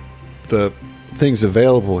the things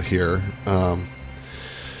available here,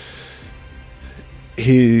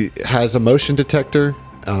 he has a motion detector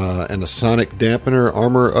and a sonic dampener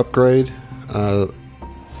armor upgrade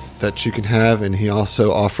that you can have, and he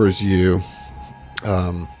also offers you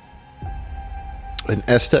an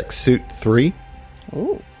Aztec Suit 3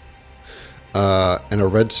 Ooh. and a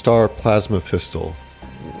Red Star plasma pistol.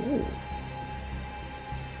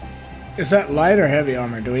 Is that light or heavy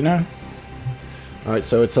armor? Do we know? All right,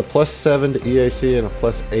 so it's a +7 to EAC and a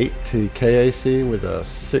 +8 to KAC with a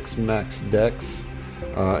 6 max dex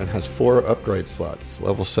and has 4 upgrade slots.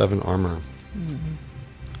 Level 7 armor.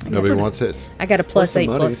 Nobody wants it. I got a Plus some +8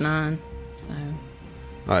 monies. +9. So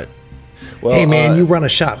All right. Well, Hey man, you run a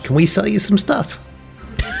shop. Can we sell you some stuff?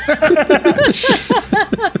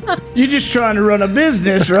 You're just trying to run a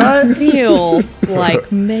business, right? feel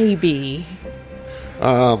like maybe.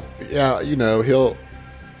 yeah, you know, he'll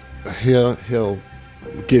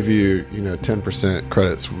give you 10%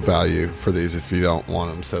 credits value for these if you don't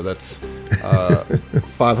want them. So that's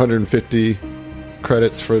 550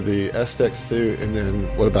 credits for the Aztec suit. And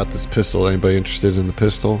then what about this pistol? Anybody interested in the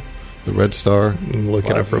pistol? The Red Star? Look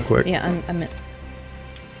it up Plasma? real quick. Yeah, I'm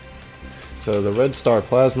So the Red Star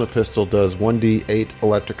plasma pistol does 1d8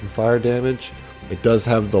 electric and fire damage. It does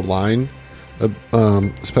have the line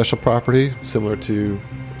special property similar to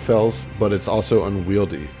Fell's, but it's also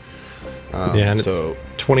unwieldy. And so it's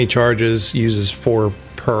 20 charges, uses 4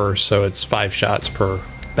 per, so it's 5 shots per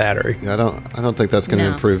battery. I don't think that's going to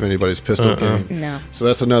No. improve anybody's pistol game. No. So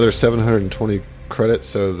that's another 720 credits.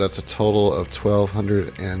 So that's a total of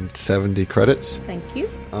 1,270 credits Thank you.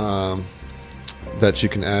 that you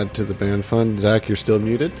can add to the band fund. Zach, you're still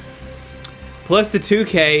muted. Plus the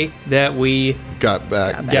 2K that we Got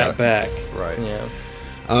back. got back. Right.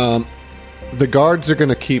 Yeah. The guards are going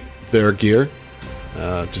to keep their gear,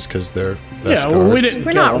 just because they're best Yeah, well, we guards. didn't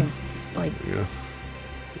We're kill not him. like Yeah.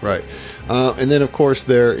 Right. And then, of course,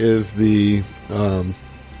 there is the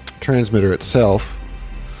transmitter itself,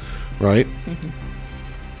 right?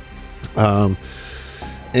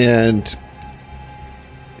 And,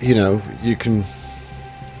 you know, you can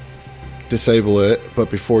disable it, but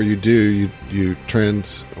before you do, you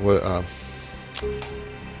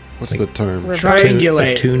what's the term?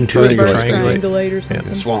 Triangulate. Attune to Triangulate. triangulate or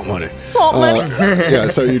something. Swamp money. Swamp money. Yeah,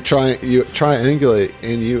 so you triangulate,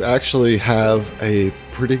 and you actually have a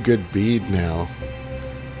pretty good bead now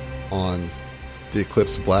on the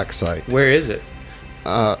Eclipse Black site. Where is it?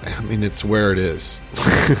 I mean, it's where it is.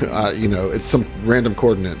 You know, it's some random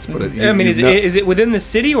coordinates, but I mean, is it within the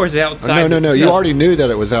city or is it outside? No. You already knew that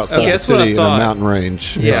it was outside the that's what I city in a thought. mountain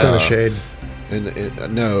range. Yeah. It's in the shade.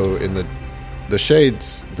 In the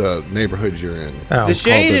shades, the neighborhood you're in. Oh. The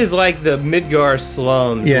shade the- is like the Midgar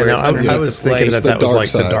slums. Yeah, where no, it's I underneath was the thinking place. that that was dark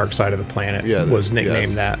like the side. dark side of the planet. Yeah, was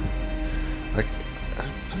nicknamed yes. that.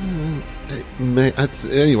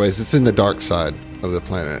 Anyways, it's in the dark side of the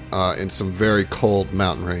planet, in some very cold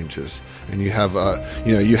mountain ranges, and you have,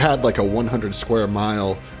 you had like a 100 square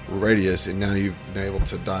mile radius, and now you've been able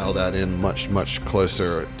to dial that in much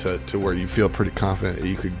closer to where you feel pretty confident that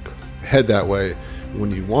you could head that way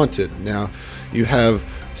when you wanted. Now, you have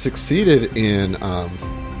succeeded in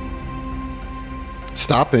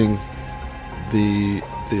stopping the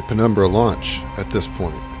Penumbra launch at this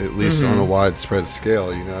point, at least on a widespread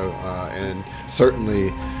scale, and certainly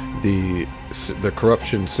the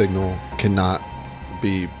corruption signal cannot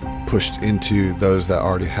be pushed into those that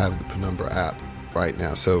already have the Penumbra app right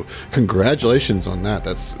now. So congratulations on that.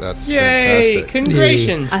 That's Yay! fantastic.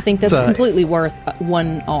 Congratulations. I think that's It's a- completely worth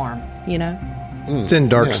one arm, you know? It's in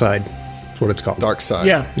dark side. That's what it's called. Dark side.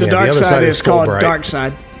 Yeah, the Yeah, the dark other side, side is is called Fulbright. dark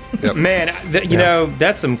side. Man, you know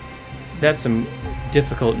that's some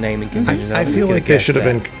difficult naming conventions. I don't feel think like they guessed should have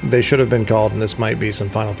that. been called, and this might be some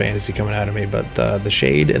Final Fantasy coming out of me, but the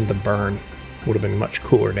Shade and the Burn would have been much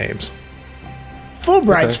cooler names.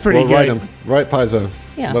 Fulbright's Okay. pretty Well, good. Right, Paizo.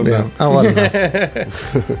 Yeah. Let 'em know. I'll let them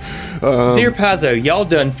know. Dear Pazzo, y'all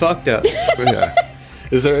done fucked up. Yeah.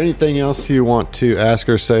 Is there anything else you want to ask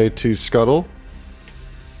or say to Scuttle?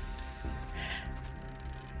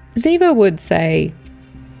 Ziva would say,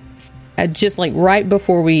 just like right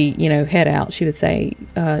before we, head out, she would say,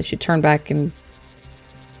 she'd turn back and,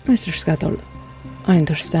 Mr. Scuttle, I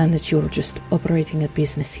understand that you're just operating a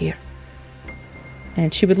business here.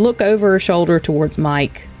 and she would look over her shoulder towards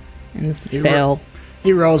Mike and Phil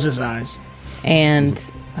He rolls his eyes. and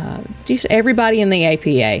just everybody in the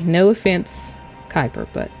APA. No offense, Kuiper,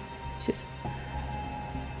 but just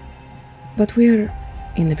But we're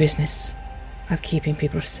in the business of keeping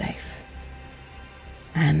people safe.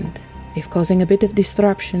 And if causing a bit of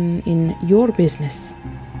disruption in your business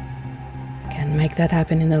can make that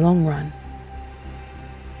happen in the long run,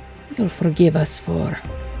 you'll forgive us for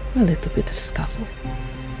a little bit of scuffle.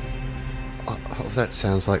 Oh, that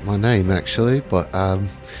sounds like my name, actually, but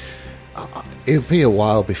it'll be a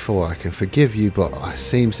while before I can forgive you, but it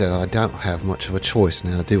seems that I don't have much of a choice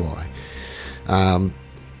now, do I?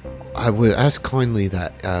 I would ask kindly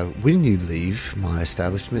that when you leave my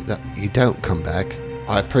establishment that you don't come back.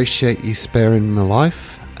 I appreciate you sparing my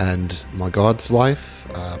life and my god's life.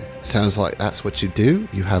 Sounds like that's what you do.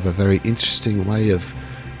 You have a very interesting way of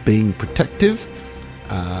being protective,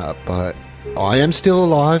 but I am still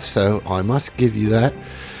alive, so I must give you that.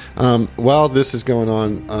 While this is going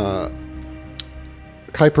on,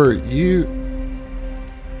 Kuiper, you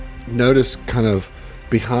notice kind of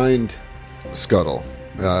behind Scuttle.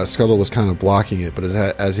 Scuttle was kind of blocking it, but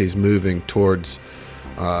as he's moving towards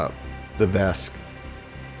the Vesk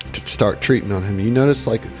to start treating on him, you notice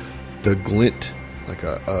like the glint, like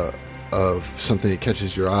of something that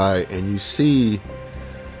catches your eye, and you see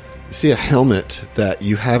a helmet that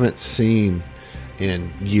you haven't seen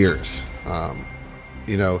in years.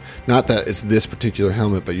 Not that it's this particular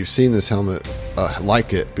helmet, but you've seen this helmet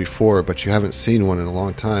like it before, but you haven't seen one in a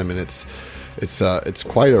long time, and it's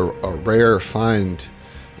quite a rare find.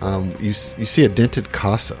 You see a dented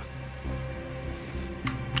casa.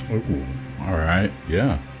 Ooh, all right,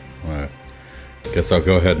 yeah. Well, guess I'll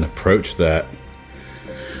go ahead and approach that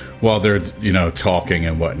while they're, talking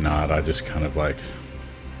and whatnot, I just kind of like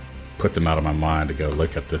put them out of my mind to go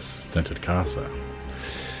look at this stinted casa.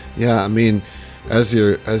 Yeah, I mean, as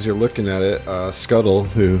you're looking at it, Scuttle,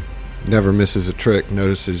 who never misses a trick,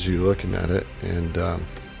 notices you looking at it, and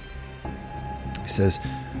he says,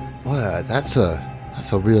 "Well, that's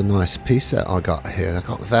a real nice piece that I got here. I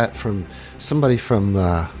got that from somebody from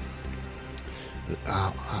I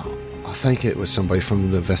think it was somebody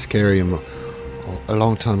from the Vescarium a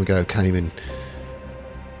long time ago came in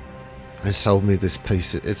and sold me this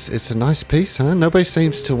piece. It's a nice piece, huh? Nobody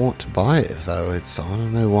seems to want to buy it, though. I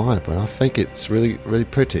don't know why, but I think it's really, really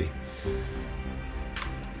pretty."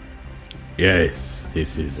 Yes,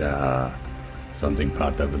 this is something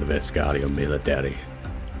part of the Vescarium military.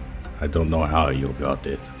 I don't know how you got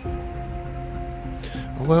it.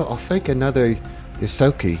 Well, I think another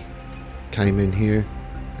Yosoki came in here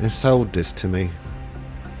and sold this to me.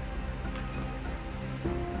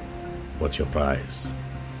 What's your price?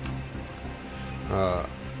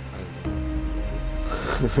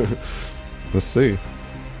 Let's see.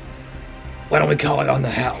 Why don't we call it on the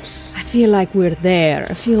house? I feel like we're there.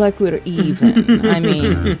 I feel like we're even. I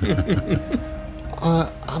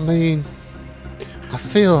mean, I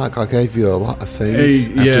feel like I gave you a lot of things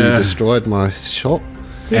after you destroyed my shop.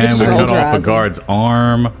 And we cut off a guard's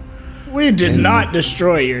arm. We did not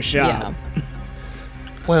destroy your shop. Yeah.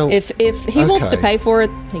 Well, If he wants to okay. pay for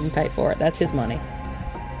it, he can pay for it. That's his money.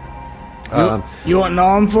 You want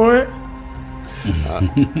Nom for it?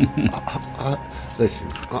 Listen,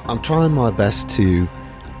 I'm trying my best to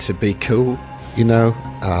be cool,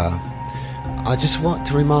 I just want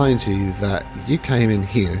to remind you that you came in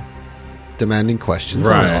here demanding questions.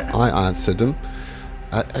 Right. I answered them.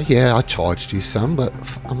 Yeah, I charged you some, but,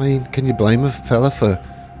 can you blame a fella for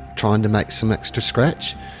trying to make some extra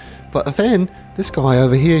scratch? But then, this guy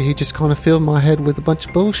over here, he just kind of filled my head with a bunch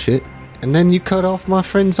of bullshit, and then you cut off my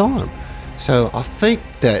friend's arm. So I think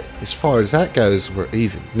that, as far as that goes, we're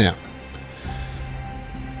even. Now,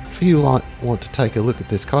 if you want to take a look at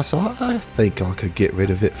this cost, I think I could get rid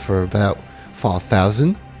of it for about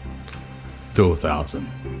 5,000. 2,000.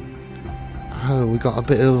 Oh, we got a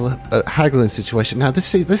bit of a haggling situation. Now,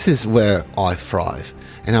 this is where I thrive.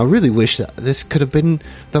 And I really wish that this could have been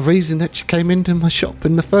the reason that you came into my shop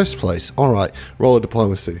in the first place. All right, roll a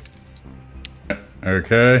diplomacy.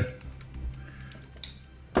 Okay.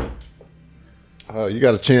 Oh, you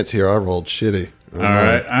got a chance here. I rolled shitty. All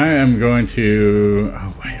right. I am going to...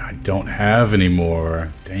 Oh, wait. I don't have any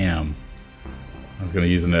more. Damn. I was going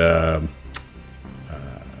to use an...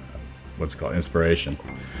 what's it called? Inspiration.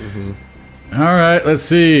 Mm-hmm. All right. Let's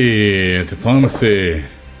see. Diplomacy.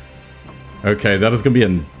 Okay. That is going to be a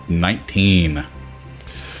 19.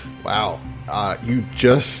 Wow. You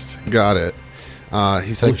just got it.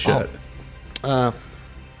 He's like, shit.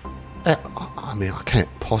 I can't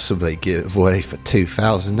possibly give away for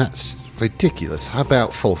 2,000. That's ridiculous. How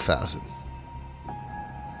about 4,000?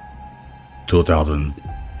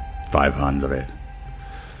 2,500.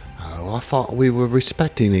 Oh, I thought we were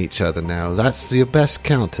respecting each other now. That's your best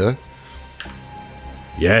counter.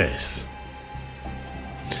 Yes.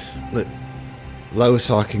 Look, lowest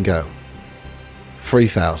I can go.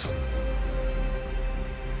 3,000.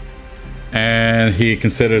 And he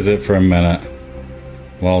considers it for a minute.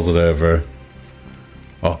 Mulls it over.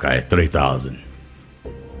 Okay, 3,000.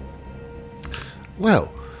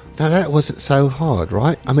 Well, now that wasn't so hard,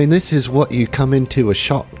 right? This is what you come into a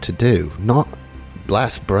shop to do, not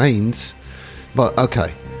blast brains. But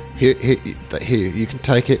okay, here, you can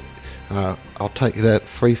take it. I'll take that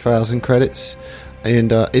 3,000 credits,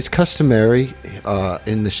 and it's customary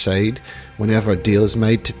in the Shade whenever a deal is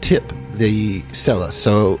made to tip the seller.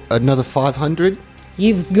 So another 500.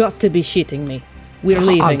 You've got to be shitting me. We're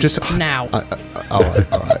leaving now. All right.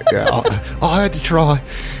 Yeah, I had to try.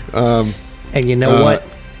 And you know what?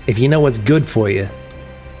 If you know what's good for you,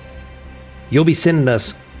 you'll be sending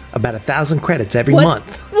us about 1,000 credits every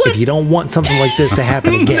month. If you don't want something like this to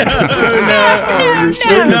happen again.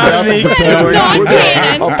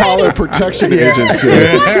 Apollo Protection Agency.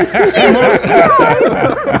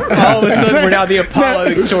 All of a sudden, we're now the Apollo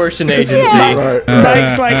Extortion Agency.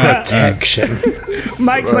 Mike's like, Protection.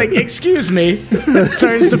 Mike's like, excuse me.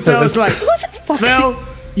 Turns to Fel's like, Fel,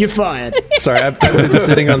 you're fired. Sorry, I've been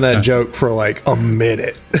sitting on that joke for like a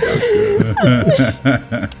minute.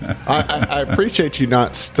 I appreciate you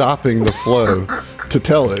not stopping the flow to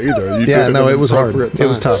tell it either. You did no, at it was an hard. appropriate It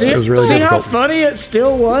was time. tough. It was really See how difficult. funny it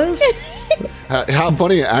still was? How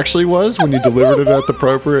funny it actually was when you delivered it at the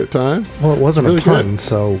appropriate time. Well, it wasn't Really a pun, good.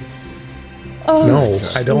 so Oh, no,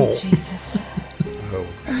 I don't. Jesus. Oh,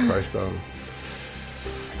 Christ.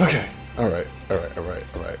 Okay. All right.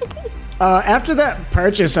 After that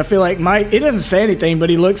purchase, I feel like Mike, he doesn't say anything, but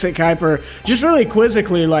he looks at Kuiper just really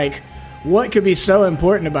quizzically like, what could be so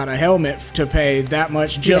important about a helmet to pay that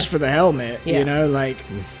much just for the helmet? Yeah. You know, like,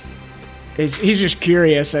 he's just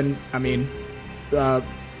curious, and, I mean,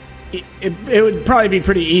 it would probably be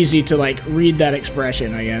pretty easy to, like, read that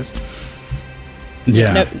expression, I guess.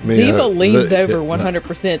 Yeah. No, Ziva leans over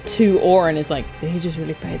 100% to Orin, is like, did he just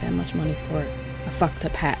really pay that much money for a fucked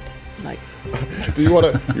up hat? Like, Do you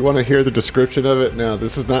want to hear the description of it? Now,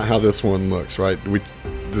 this is not how this one looks, right?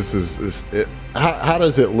 How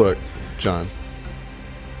does it look, John?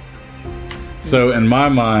 So in my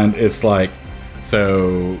mind, it's like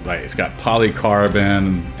it's got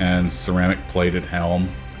polycarbon and ceramic plated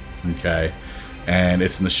helm, okay, and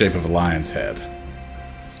it's in the shape of a lion's head.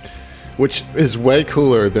 Which is way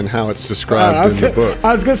cooler than how it's described in the book.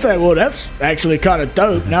 I was going to say, well, that's actually kind of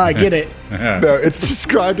dope. Now I get it. No, it's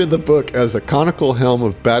described in the book as a conical helm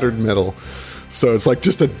of battered metal. So it's like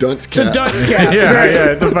just a dunce cap. It's a dunce cap.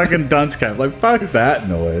 yeah, it's a fucking dunce cap. Like, fuck that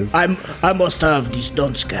noise. I must have this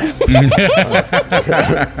dunce cap.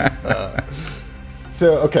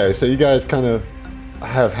 So you guys kind of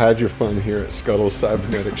have had your fun here at Scuttle's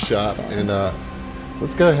Cybernetic Shop, and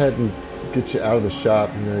let's go ahead and get you out of the shop.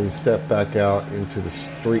 You step back out into the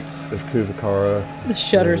streets of Kuvakara. the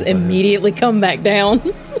shutters immediately come back down.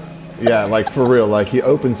 Yeah, like for real. Like he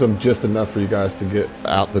opens them just enough for you guys to get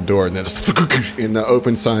out the door, and then and the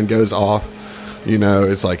open sign goes off.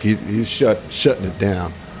 It's like he's shutting it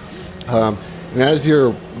down. And as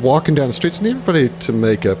you're walking down the streets, I need everybody to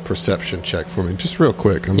make a perception check for me, just real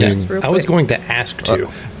quick. I was going to ask to.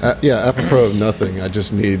 Apropos of nothing, I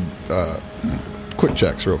just need quick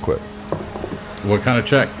checks, real quick. What kind of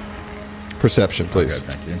check? Perception, please.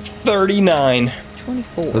 Okay, thank you. 39.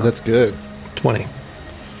 24. Oh, that's good. 20.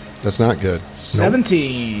 That's not good.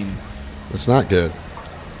 17. That's not good.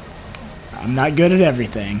 I'm not good at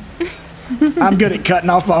everything. I'm good at cutting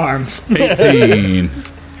off arms. 18.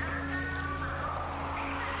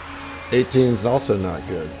 18 is also not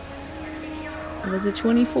good. Was it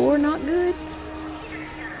 24 not good?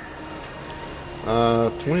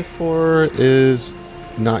 24 is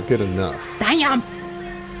not good enough. Damn!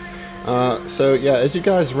 So, as you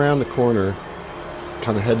guys round the corner,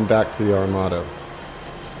 kind of heading back to the Armada,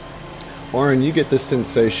 Orin, you get this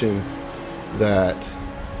sensation that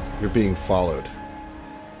you're being followed.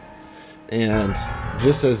 And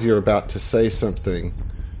just as you're about to say something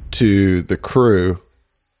to the crew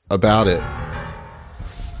about it,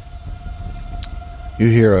 you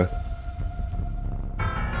hear a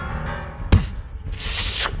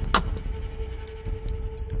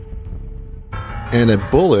and a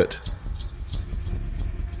bullet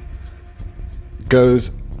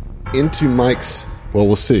goes into Mike's, well,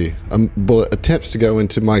 we'll see. A bullet attempts to go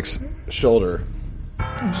into Mike's shoulder.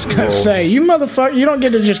 I was going to say, you motherfucker, you don't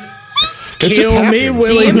get to just kill me happens.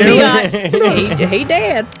 willy-nilly. He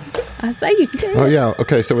dead. I say you dead. Oh, yeah.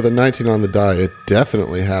 Okay, so with a 19 on the die, it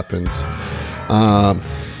definitely happens.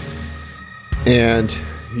 And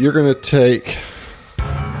you're going to take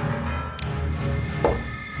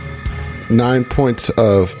 9 points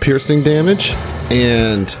of piercing damage,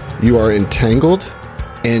 and you are entangled,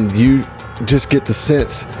 and you just get the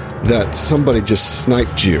sense that somebody just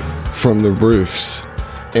sniped you from the roofs.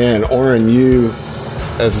 And Orin, you,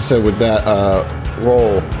 as I said, with that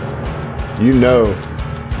roll, you know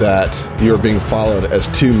that you're being followed as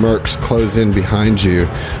two mercs close in behind you.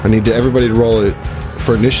 I need everybody to roll it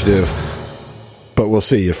for initiative, but we'll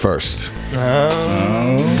see you first.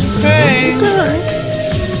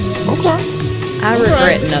 Okay. I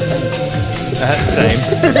regret nothing. Same.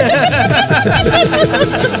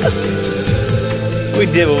 We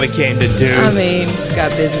did what we came to do. I mean,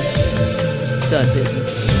 got business. Done business.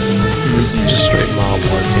 Just straight mob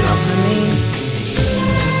work, I